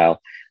there in a while.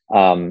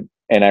 And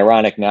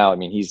ironic now,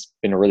 he's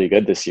been really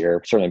good this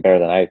year, certainly better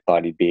than I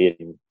thought he'd be.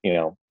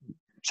 And,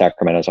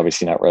 Sacramento's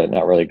obviously not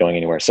really going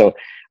anywhere.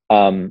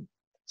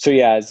 So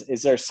yeah,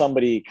 is there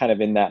somebody kind of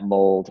in that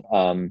mold?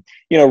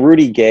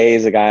 Rudy Gay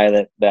is a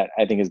guy that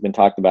I think has been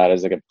talked about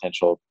as like a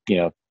potential,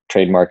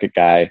 trade market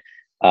guy.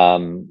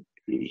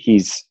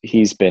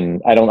 He's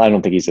been, I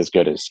don't think he's as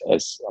good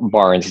as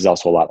Barnes. He's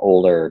also a lot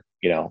older,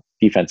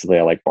 defensively.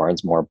 I like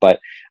Barnes more,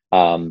 but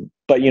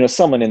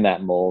someone in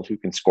that mold who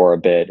can score a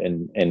bit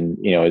and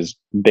is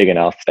big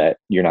enough that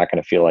you're not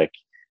going to feel like,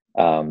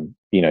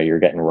 you're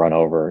getting run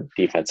over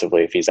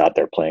defensively if he's out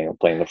there playing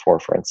the four,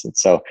 for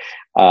instance. So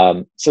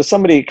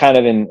somebody kind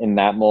of in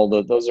that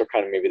mold. Those are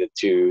kind of maybe the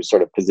two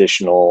sort of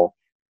positional,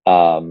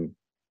 kind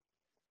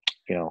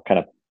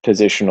of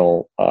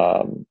positional,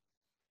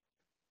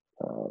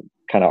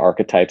 kind of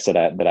archetypes that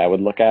I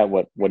would look at.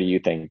 What do you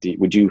think?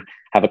 Would you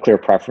have a clear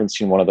preference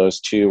in one of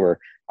those two, or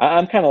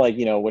I'm kind of like,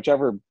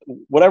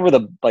 whatever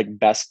the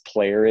best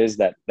player is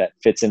that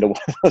fits into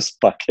one of those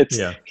buckets,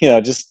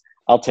 just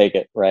I'll take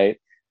it. Right.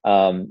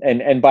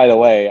 And by the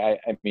way,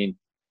 I mean,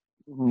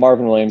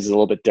 Marvin Williams is a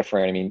little bit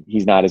different.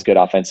 He's not as good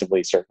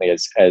offensively, certainly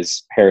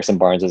as Harrison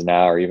Barnes is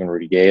now, or even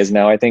Rudy Gay is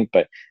now, I think,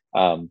 but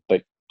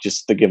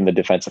just to give him the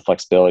defensive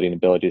flexibility and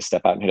ability to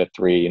step out and hit a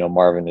three,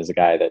 Marvin is a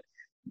guy that,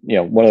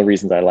 one of the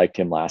reasons I liked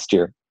him last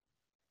year,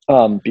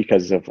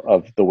 because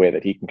of the way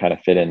that he can kind of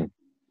fit in,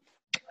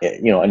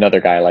 another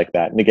guy like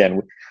that. And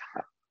again,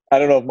 I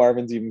don't know if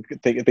Marvin's even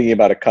thinking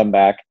about a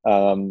comeback,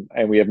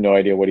 and we have no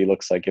idea what he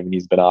looks like given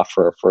he's been off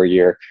for a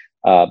year.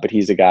 But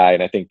he's a guy,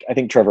 and I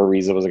think Trevor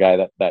Ariza was a guy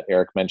that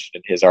Eric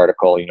mentioned in his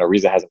article.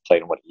 Ariza hasn't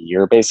played in a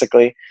year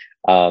basically,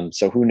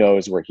 so who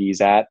knows where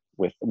he's at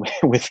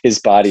with his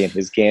body and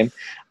his game.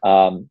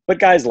 But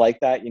guys like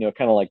that,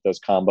 kind of like those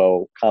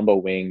combo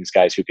wings,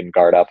 guys who can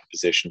guard up a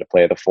position to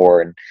play the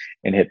four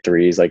and hit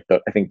threes. I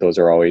think those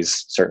are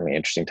always certainly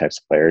interesting types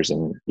of players,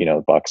 and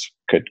the Bucks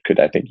could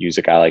I think use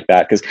a guy like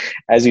that because,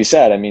 as you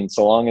said,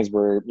 so long as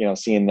we're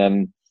seeing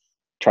them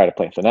try to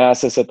play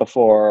Thanasis at the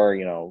four.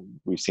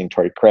 We've seen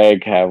Torrey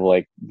Craig have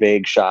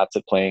vague shots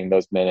at playing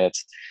those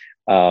minutes.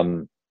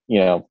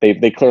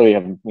 They clearly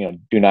have,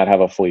 do not have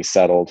a fully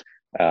settled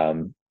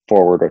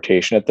forward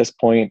rotation at this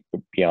point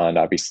beyond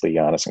obviously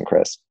Giannis and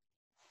Chris.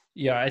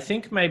 Yeah, I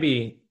think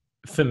maybe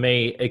for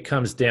me, it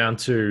comes down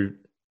to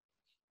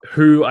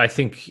who I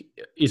think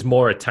is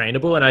more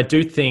attainable. And I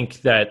do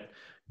think that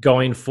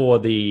going for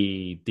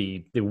the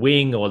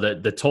wing or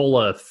the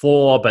taller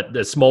 4, but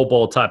the small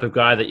ball type of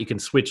guy that you can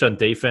switch on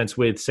defense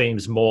with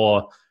seems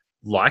more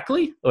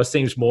likely or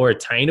seems more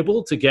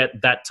attainable to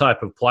get that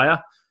type of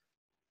player.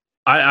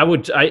 I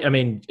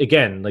mean,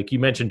 again, like you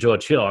mentioned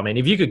George Hill. I mean,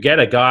 if you could get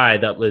a guy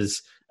that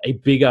was a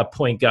bigger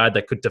point guard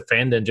that could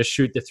defend and just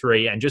shoot the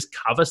 3 and just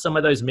cover some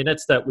of those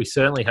minutes that we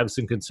certainly have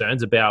some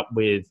concerns about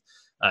with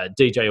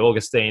DJ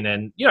Augustine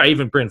and,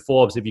 even Bryn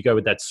Forbes, if you go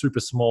with that super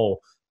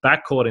small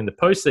backcourt in the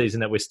postseason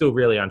that we're still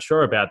really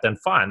unsure about, then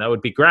fine, that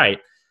would be great.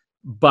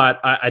 But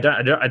I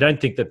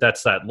don't think that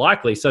that's that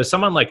likely. So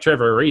someone like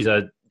Trevor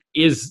Ariza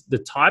is the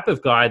type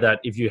of guy that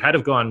if you had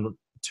have gone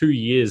 2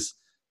 years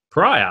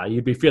prior,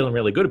 you'd be feeling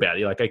really good about it.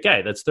 You're like,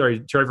 okay, let's throw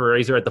Trevor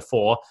Ariza at the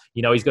 4.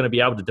 He's going to be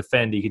able to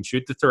defend. He can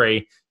shoot the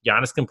 3.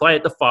 Giannis can play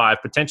at the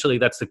 5. Potentially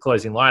that's the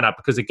closing lineup.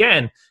 Because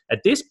again,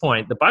 at this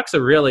point, the Bucks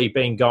are really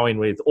been going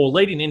with, or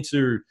leading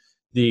into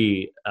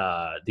the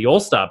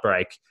All-Star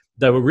break,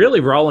 they were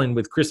really rolling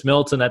with Chris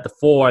Middleton at the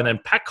 4, and then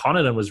Pat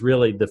Connaughton was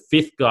really the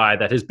 5th guy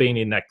that has been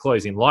in that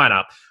closing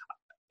lineup.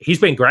 He's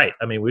been great.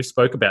 I mean, we've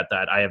spoke about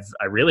that. I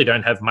really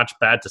don't have much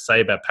bad to say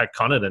about Pat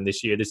Connaughton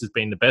this year. This has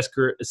been the best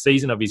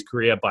season of his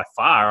career by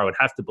far, I would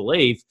have to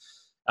believe.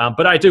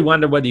 But I do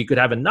wonder whether you could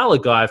have another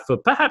guy for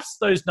perhaps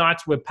those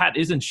nights where Pat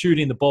isn't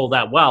shooting the ball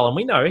that well. And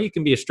we know he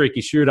can be a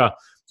streaky shooter,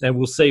 and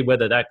we'll see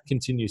whether that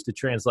continues to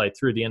translate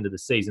through the end of the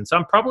season. So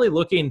I'm probably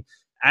looking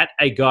at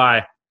a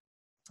guy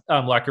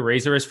like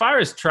Ariza. As far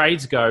as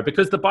trades go,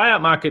 because the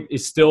buyout market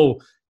is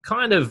still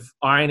kind of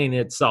ironing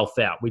itself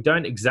out. We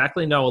don't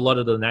exactly know a lot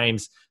of the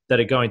names that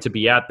are going to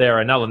be out there.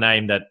 Another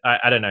name that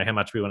I don't know how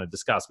much we want to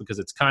discuss because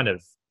it's kind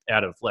of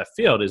out of left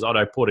field is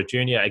Otto Porter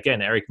Jr.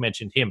 Again, Eric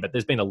mentioned him, but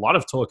there's been a lot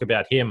of talk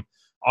about him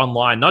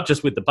online, not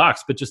just with the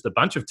Bucks, but just a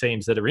bunch of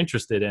teams that are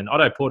interested. And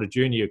Otto Porter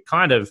Jr.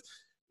 kind of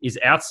is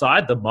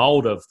outside the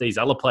mold of these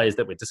other players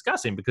that we're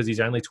discussing because he's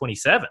only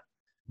 27.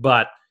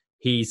 But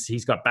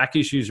he's got back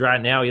issues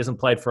right now. He hasn't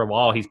played for a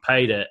while. He's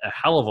paid a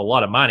hell of a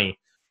lot of money.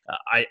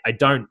 I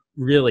don't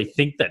really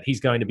think that he's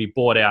going to be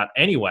bought out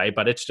anyway,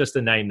 but it's just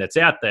a name that's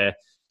out there.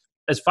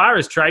 As far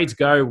as trades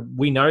go,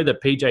 we know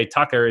that PJ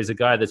Tucker is a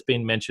guy that's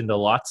been mentioned a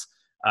lot.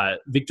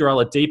 Victor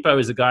Oladipo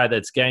is a guy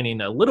that's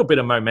gaining a little bit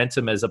of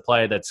momentum as a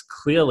player that's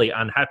clearly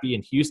unhappy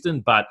in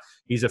Houston, but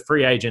he's a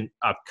free agent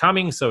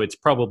upcoming, so it's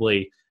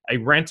probably a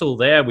rental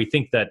there. We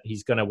think that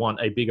he's going to want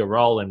a bigger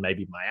role in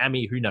maybe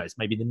Miami. Who knows?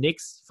 Maybe the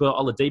Knicks for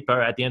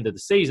Oladipo at the end of the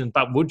season,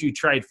 but would you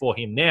trade for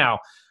him now?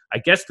 I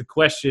guess the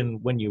question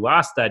when you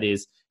ask that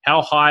is,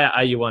 how high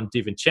are you on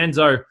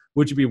DiVincenzo?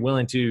 Would you be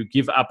willing to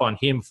give up on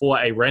him for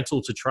a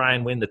rental to try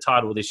and win the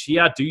title this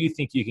year? Do you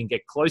think you can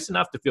get close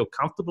enough to feel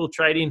comfortable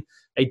trading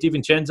a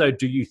DiVincenzo?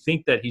 Do you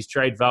think that his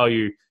trade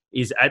value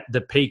is at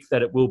the peak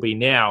that it will be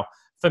now?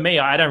 For me,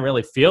 I don't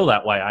really feel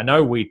that way. I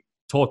know we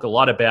talk a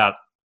lot about,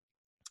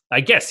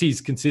 I guess,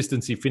 his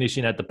consistency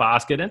finishing at the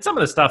basket and some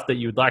of the stuff that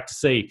you would like to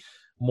see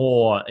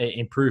more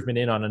improvement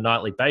in on a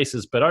nightly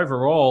basis. But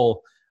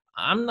overall,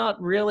 I'm not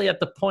really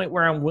at the point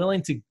where I'm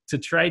willing to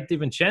trade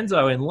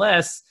DiVincenzo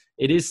unless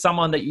it is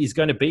someone that is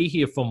going to be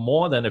here for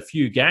more than a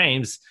few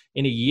games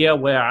in a year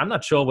where I'm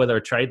not sure whether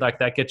a trade like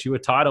that gets you a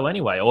title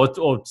anyway,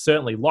 or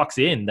certainly locks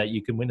in that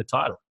you can win a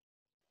title.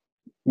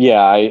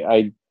 Yeah,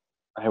 I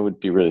would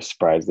be really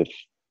surprised if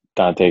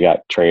Dante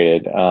got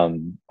traded. I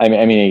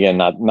mean, again,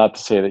 not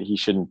to say that he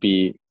shouldn't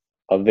be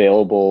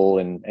available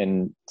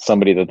and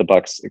somebody that the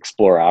Bucks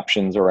explore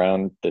options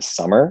around this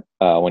summer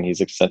when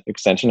he's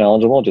extension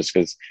eligible, just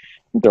because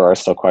there are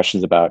still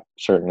questions about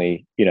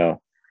certainly,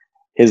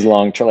 his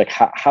long term, like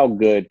how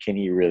good can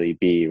he really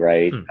be,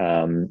 right?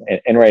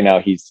 And right now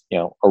he's,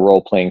 a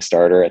role playing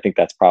starter. I think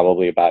that's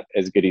probably about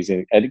as good as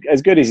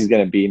he's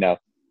going to be. Now,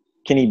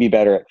 can he be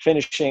better at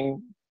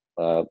finishing?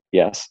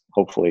 Yes,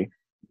 hopefully,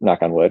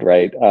 knock on wood,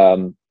 right?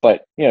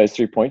 But his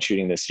 3-point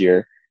shooting this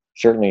year,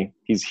 certainly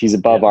he's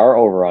above our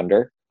over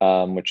under,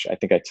 which I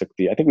think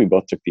we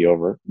both took the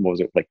over. What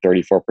was it, like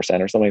 34%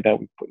 or something like that?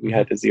 We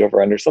had as the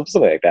over under,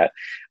 something like that.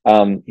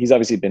 He's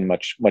obviously been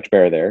much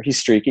better there. He's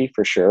streaky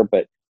for sure,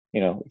 but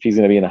if he's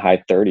going to be in the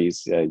high 30s,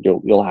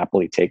 you'll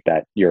happily take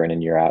that year in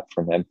and year out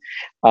from him.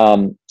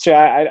 So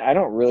I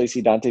don't really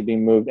see Dante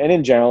being moved. And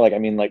in general, a guy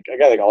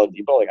like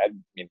Oladipo, I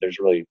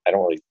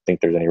don't really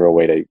think there's any real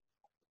way to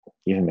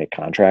even make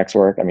contracts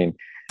work. I mean,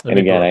 and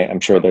again,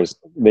 I'm sure there's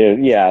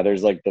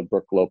like the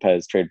Brook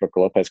Lopez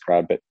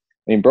crowd, but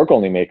I mean, Brook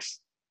only makes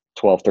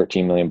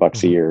 $12-13 million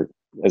a year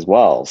as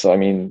well. So I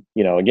mean,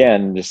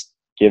 again, just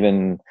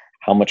given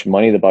how much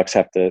money the Bucks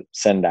have to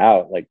send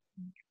out, like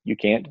you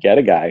can't get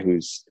a guy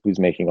who's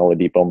making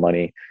Oladipo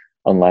money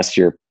unless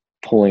you're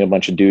pulling a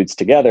bunch of dudes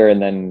together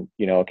and then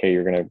okay,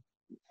 you're gonna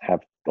have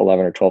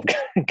 11 or 12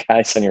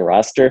 guys on your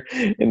roster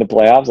in the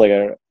playoffs. Like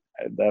I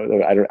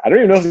don't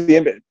even know if the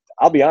NBA.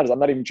 I'll be honest, I'm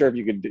not even sure if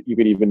you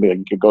could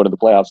even go to the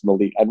playoffs in the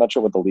league. I'm not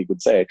sure what the league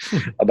would say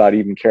about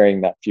even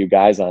carrying that few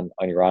guys on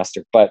your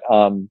roster. But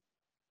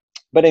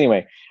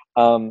anyway,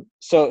 so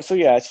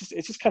yeah, it's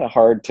just kind of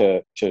hard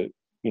to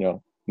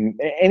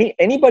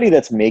anybody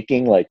that's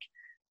making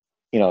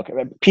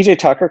PJ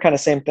Tucker, kind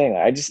of same thing.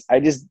 I just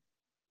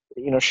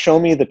show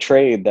me the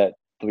trade that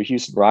the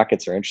Houston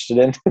Rockets are interested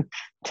in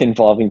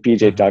involving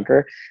PJ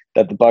Tucker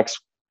that the Bucks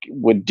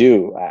would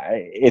do.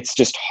 It's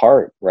just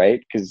hard,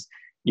 right? Because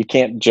you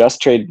can't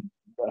just trade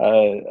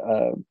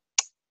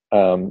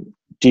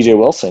DJ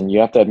Wilson. You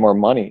have to add more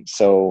money.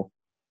 So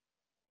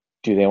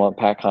do they want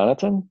Pat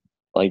Connaughton?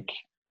 Like,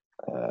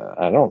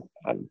 I don't.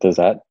 Is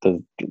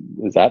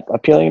that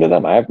appealing to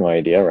them? I have no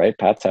idea, right?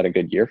 Pat's had a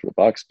good year for the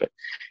Bucks, but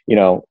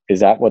is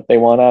that what they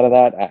want out of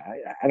that?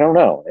 I don't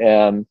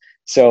know.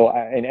 So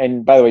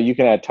and by the way, you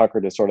can add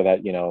Tucker to sort of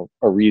that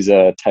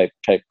Ariza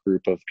type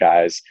group of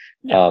guys.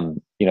 Yeah.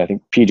 I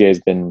think PJ has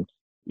been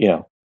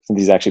since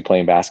he's actually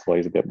playing basketball,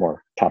 he's a bit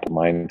more top of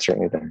mind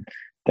certainly than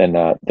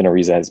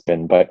Ariza has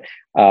been. But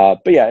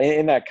yeah,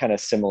 in that kind of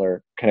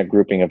similar kind of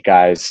grouping of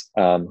guys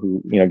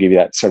who give you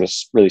that sort of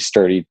really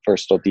sturdy,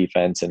 versatile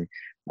defense and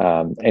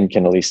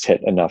can at least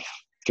hit enough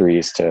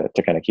threes to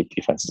kind of keep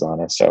defenses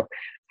honest.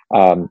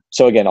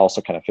 So again,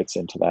 also kind of fits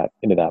into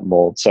that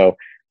mold. So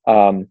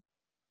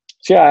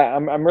yeah,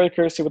 I'm really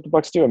curious to see what the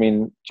Bucks do. I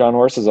mean, John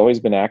Horst has always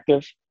been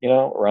active,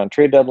 around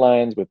trade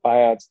deadlines with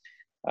buyouts.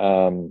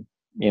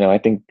 I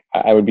think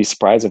I would be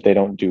surprised if they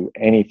don't do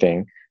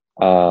anything.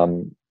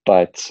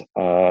 But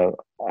I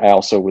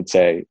also would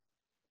say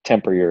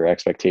temper your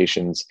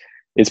expectations.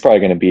 It's probably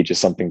going to be just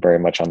something very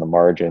much on the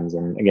margins,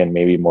 and again,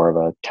 maybe more of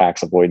a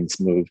tax avoidance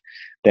move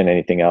than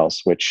anything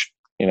else. Which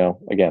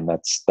again,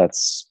 that's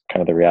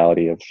kind of the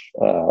reality of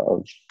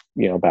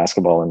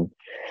basketball and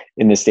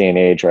in this day and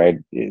age, right?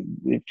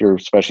 If you're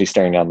especially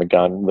staring down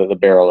the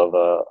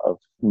barrel of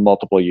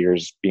multiple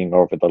years being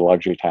over the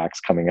luxury tax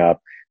coming up,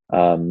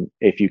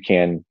 if you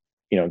can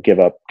give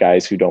up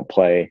guys who don't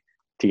play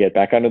to get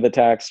back under the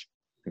tax,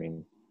 I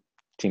mean,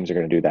 teams are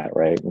going to do that,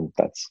 right? And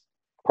that's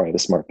probably the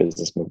smart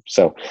business move.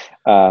 So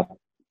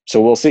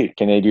we'll see.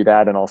 Can they do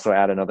that and also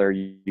add another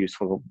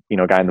useful,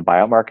 guy in the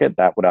buyout market?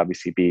 That would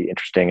obviously be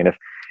interesting. And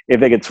if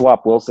they could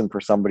swap Wilson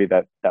for somebody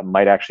that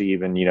might actually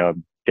even,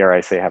 dare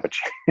I say, have a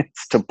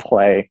chance to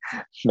play,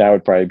 that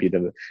would probably be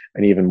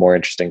an even more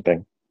interesting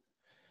thing.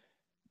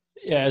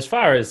 Yeah, as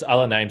far as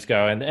other names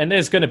go, and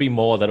there's going to be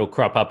more that'll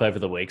crop up over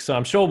the week, so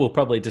I'm sure we'll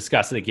probably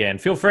discuss it again.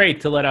 Feel free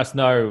to let us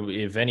know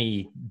if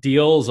any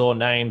deals or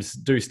names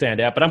do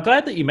stand out. But I'm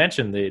glad that you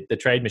mentioned the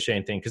trade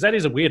machine thing, because that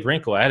is a weird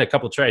wrinkle. I had a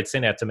couple of trades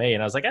sent out to me,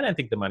 and I was like, I don't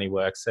think the money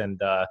works,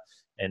 and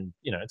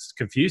it's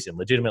confusing,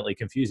 legitimately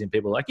confusing.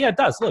 People are like, yeah, it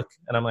does, look.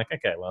 And I'm like,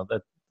 okay, well,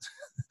 that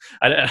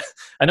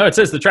I know it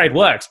says the trade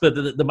works, but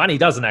the money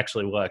doesn't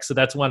actually work. So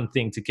that's one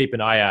thing to keep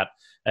an eye out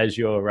as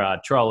you're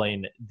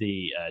trolling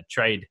the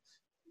trade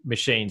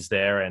machines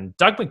there. And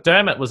Doug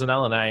McDermott was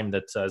another name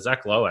that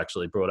Zach Lowe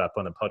actually brought up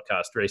on a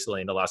podcast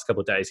recently in the last couple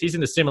of days. He's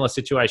in a similar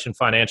situation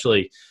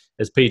financially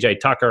as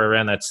PJ Tucker,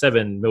 around that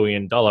 $7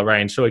 million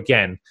range. So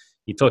again,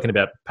 you're talking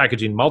about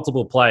packaging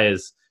multiple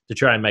players to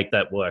try and make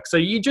that work. So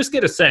you just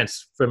get a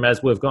sense from,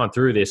 as we've gone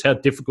through this, how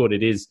difficult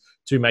it is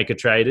to make a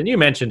trade. And you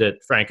mentioned it,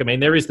 Frank. I mean,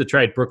 there is the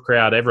trade Brook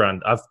crowd.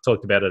 I've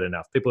talked about it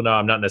enough. People know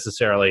I'm not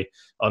necessarily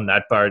on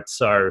that boat.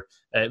 So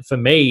for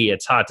me,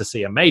 it's hard to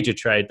see a major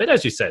trade. But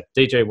as you said,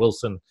 DJ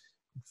Wilson,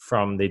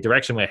 from the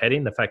direction we're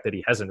heading, the fact that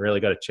he hasn't really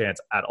got a chance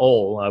at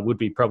all, I would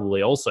be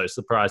probably also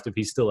surprised if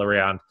he's still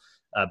around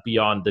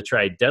beyond the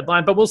trade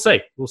deadline. But we'll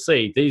see. We'll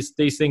see.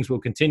 These things will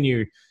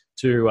continue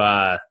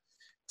to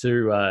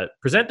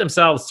present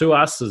themselves to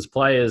us as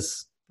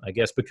players, I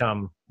guess,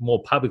 become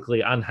more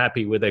publicly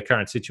unhappy with their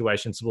current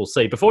situations. We'll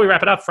see. Before we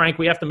wrap it up, Frank,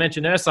 we have to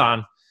mention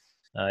Ersan.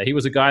 He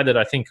was a guy that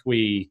I think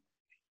we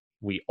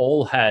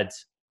all had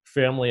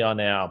firmly on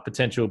our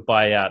potential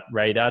buyout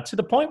radar, to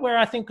the point where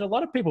I think a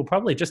lot of people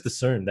probably just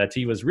assumed that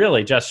he was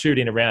really just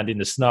shooting around in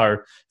the snow,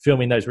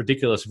 filming those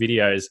ridiculous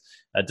videos,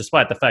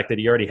 despite the fact that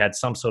he already had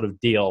some sort of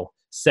deal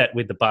set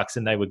with the Bucks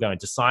and they were going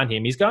to sign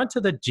him. He's going to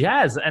the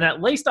Jazz. And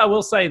at least I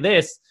will say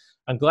this,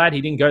 I'm glad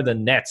he didn't go to the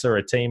Nets or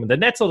a team. The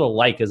Nets or the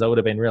Lakers, I would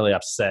have been really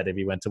upset if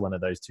he went to one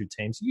of those two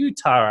teams.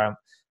 Utah,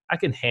 I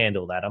can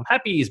handle that. I'm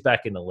happy he's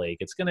back in the league.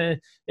 It's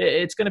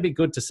gonna be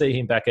good to see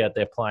him back out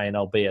there playing,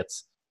 albeit,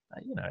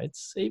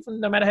 it's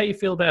even, no matter how you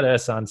feel about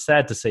Ersan,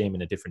 sad to see him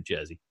in a different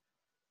jersey.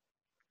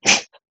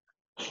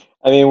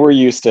 I mean, we're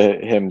used to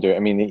him doing. I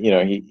mean,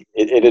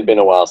 it had been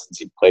a while since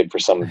he played for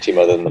some team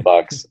other than the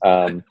Bucks.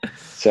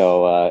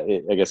 So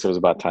I guess it was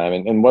about time.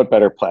 And what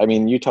better play? I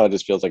mean, Utah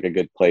just feels like a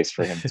good place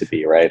for him to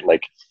be, right?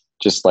 Like,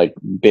 just like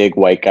big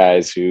white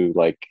guys who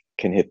like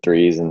can hit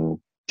threes and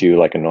do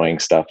like annoying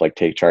stuff, like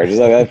take charges.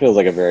 That feels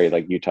like a very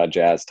like Utah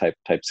Jazz type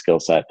skill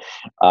set.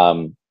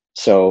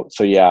 So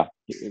yeah,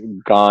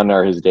 gone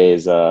are his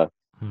days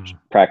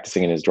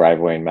practicing in his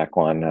driveway in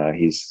Mequon.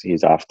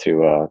 He's off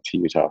to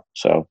Utah.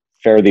 So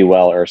fare thee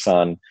well,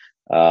 Ersan.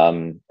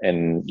 And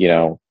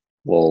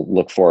we'll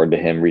look forward to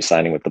him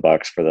re-signing with the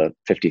Bucks for the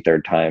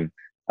 53rd time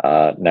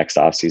next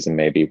offseason,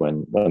 maybe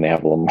when they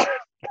have a little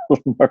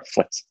more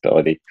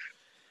flexibility.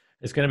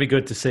 It's going to be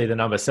good to see the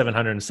number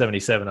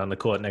 777 on the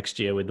court next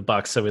year with the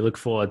Bucks. So we look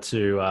forward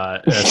to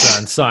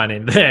Ersan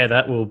signing there.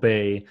 That will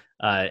be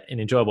an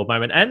enjoyable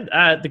moment. And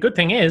the good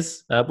thing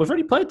is we've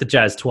already played the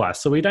Jazz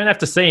twice, so we don't have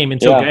to see him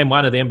until game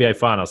one of the NBA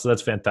Finals. So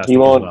that's fantastic.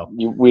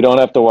 We don't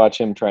have to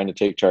watch him trying to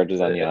take charges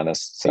on Giannis.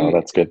 So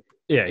that's good.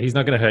 Yeah, he's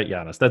not going to hurt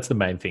Giannis. That's the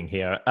main thing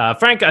here.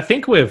 Frank, I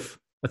think we've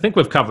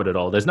covered it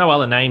all. There's no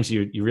other names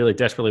you really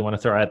desperately want to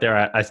throw out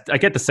there. I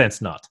get the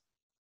sense not.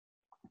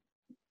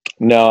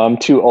 No, I'm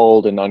too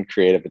old and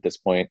uncreative at this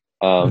point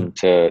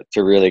to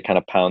really kind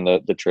of pound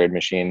the trade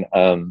machine.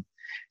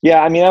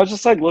 Yeah, I mean, I was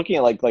just like looking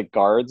at like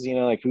guards, you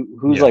know, like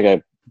who's like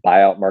a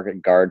buyout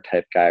market guard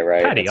type guy,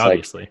 right? Patty,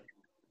 obviously.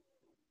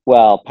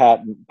 Well,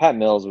 Pat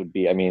Mills would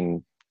be. I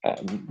mean,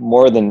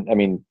 more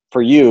than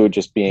for you,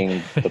 just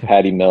being the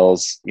Patty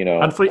Mills, you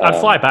know, I'd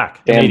fly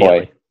back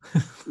immediately.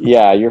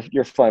 Yeah,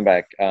 you're flying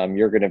back.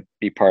 You're going to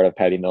be part of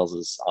Patty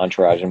Mills's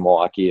entourage in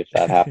Milwaukee if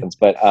that happens.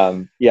 But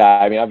yeah,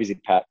 I mean,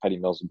 obviously Patty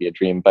Mills would be a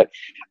dream. But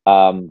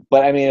I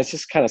mean, it's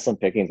just kind of slim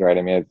pickings, right?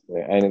 I mean,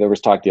 there was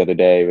talk the other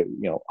day. You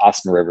know,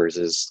 Austin Rivers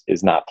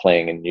is not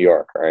playing in New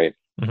York, right?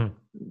 Mm-hmm.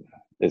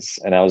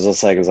 And I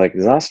was like,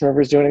 is Austin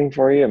Rivers doing anything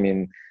for you? I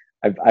mean,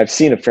 I've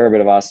seen a fair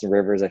bit of Austin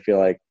Rivers. I feel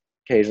like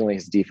occasionally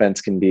his defense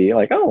can be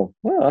like, oh,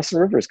 well, Austin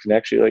Rivers can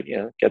actually like, you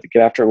know,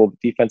 get after a little bit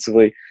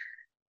defensively.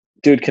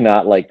 Dude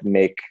cannot like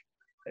make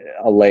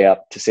a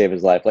layup to save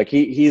his life. Like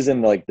he's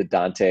in like the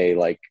Dante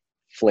like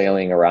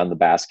flailing around the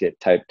basket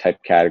type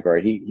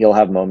category. He'll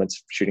have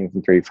moments shooting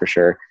from three for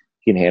sure.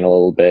 He can handle a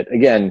little bit.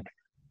 Again,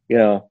 you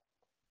know,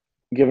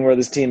 given where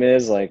this team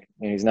is, like,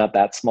 you know, he's not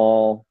that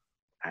small.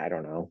 I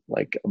don't know,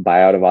 like a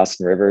buyout of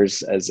Austin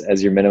Rivers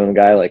as your minimum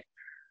guy. Like,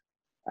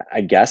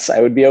 I guess I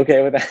would be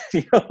okay with that.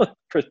 You know,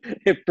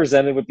 if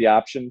presented with the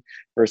option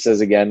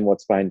versus again,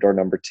 what's behind door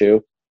number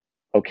 2.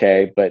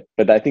 Okay, but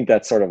I think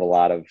that's sort of a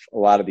lot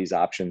of these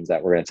options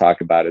that we're going to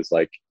talk about is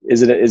like,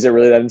 is it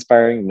really that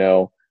inspiring?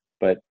 No,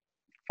 but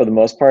for the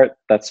most part,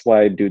 that's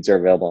why dudes are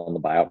available on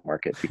the buyout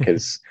market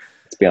because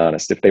let's be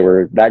honest, if they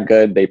were that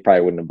good, they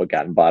probably wouldn't have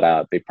gotten bought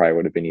out. They probably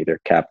would have been either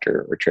capped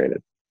or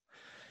traded.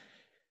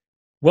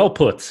 Well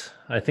put.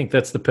 I think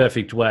that's the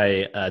perfect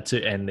way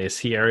to end this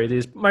here. It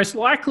is most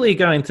likely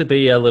going to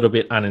be a little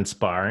bit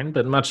uninspiring,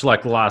 but much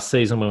like last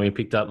season when we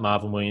picked up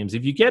Marvin Williams,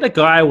 if you get a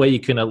guy where you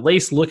can at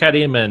least look at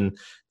him and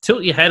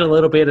tilt your head a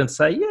little bit and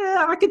say,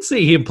 yeah, I could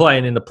see him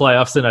playing in the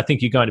playoffs, then I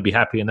think you're going to be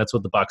happy, and that's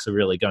what the Bucks are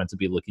really going to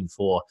be looking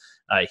for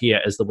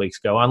here as the weeks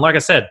go on. Like I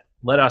said,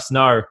 let us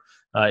know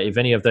if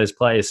any of those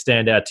players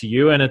stand out to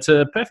you, and it's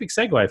a perfect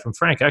segue from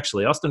Frank,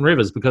 actually, Austin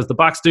Rivers, because the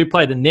Bucks do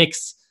play the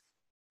Knicks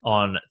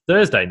on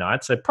Thursday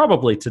night, so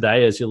probably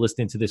today as you're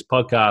listening to this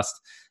podcast,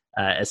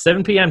 a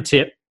 7 p.m.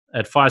 tip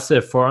at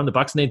Fiserv Forum. The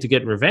Bucks need to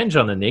get revenge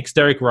on the Knicks.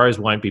 Derrick Rose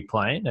won't be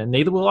playing, and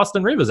neither will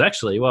Austin Rivers,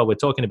 actually. Well, we're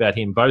talking about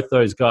him. Both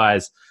those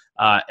guys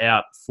are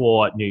out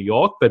for New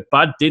York, but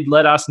Bud did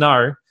let us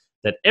know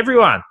that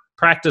everyone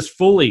practiced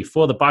fully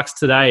for the Bucks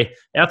today,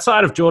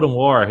 outside of Jordan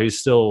Nwora, who's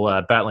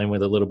still battling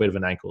with a little bit of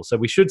an ankle. So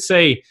we should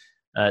see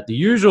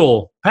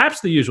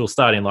perhaps the usual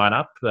starting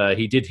lineup.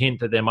 He did hint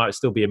that there might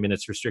still be a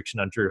minutes restriction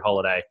on Drew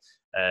Holiday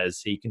as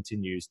he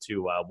continues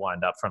to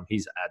wind up from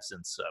his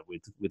absence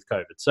with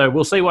COVID. So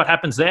we'll see what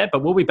happens there,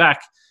 but we'll be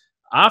back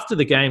after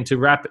the game to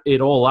wrap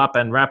it all up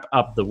and wrap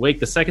up the week.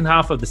 The second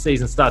half of the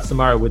season starts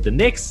tomorrow with the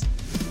Knicks.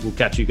 We'll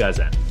catch you guys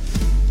then.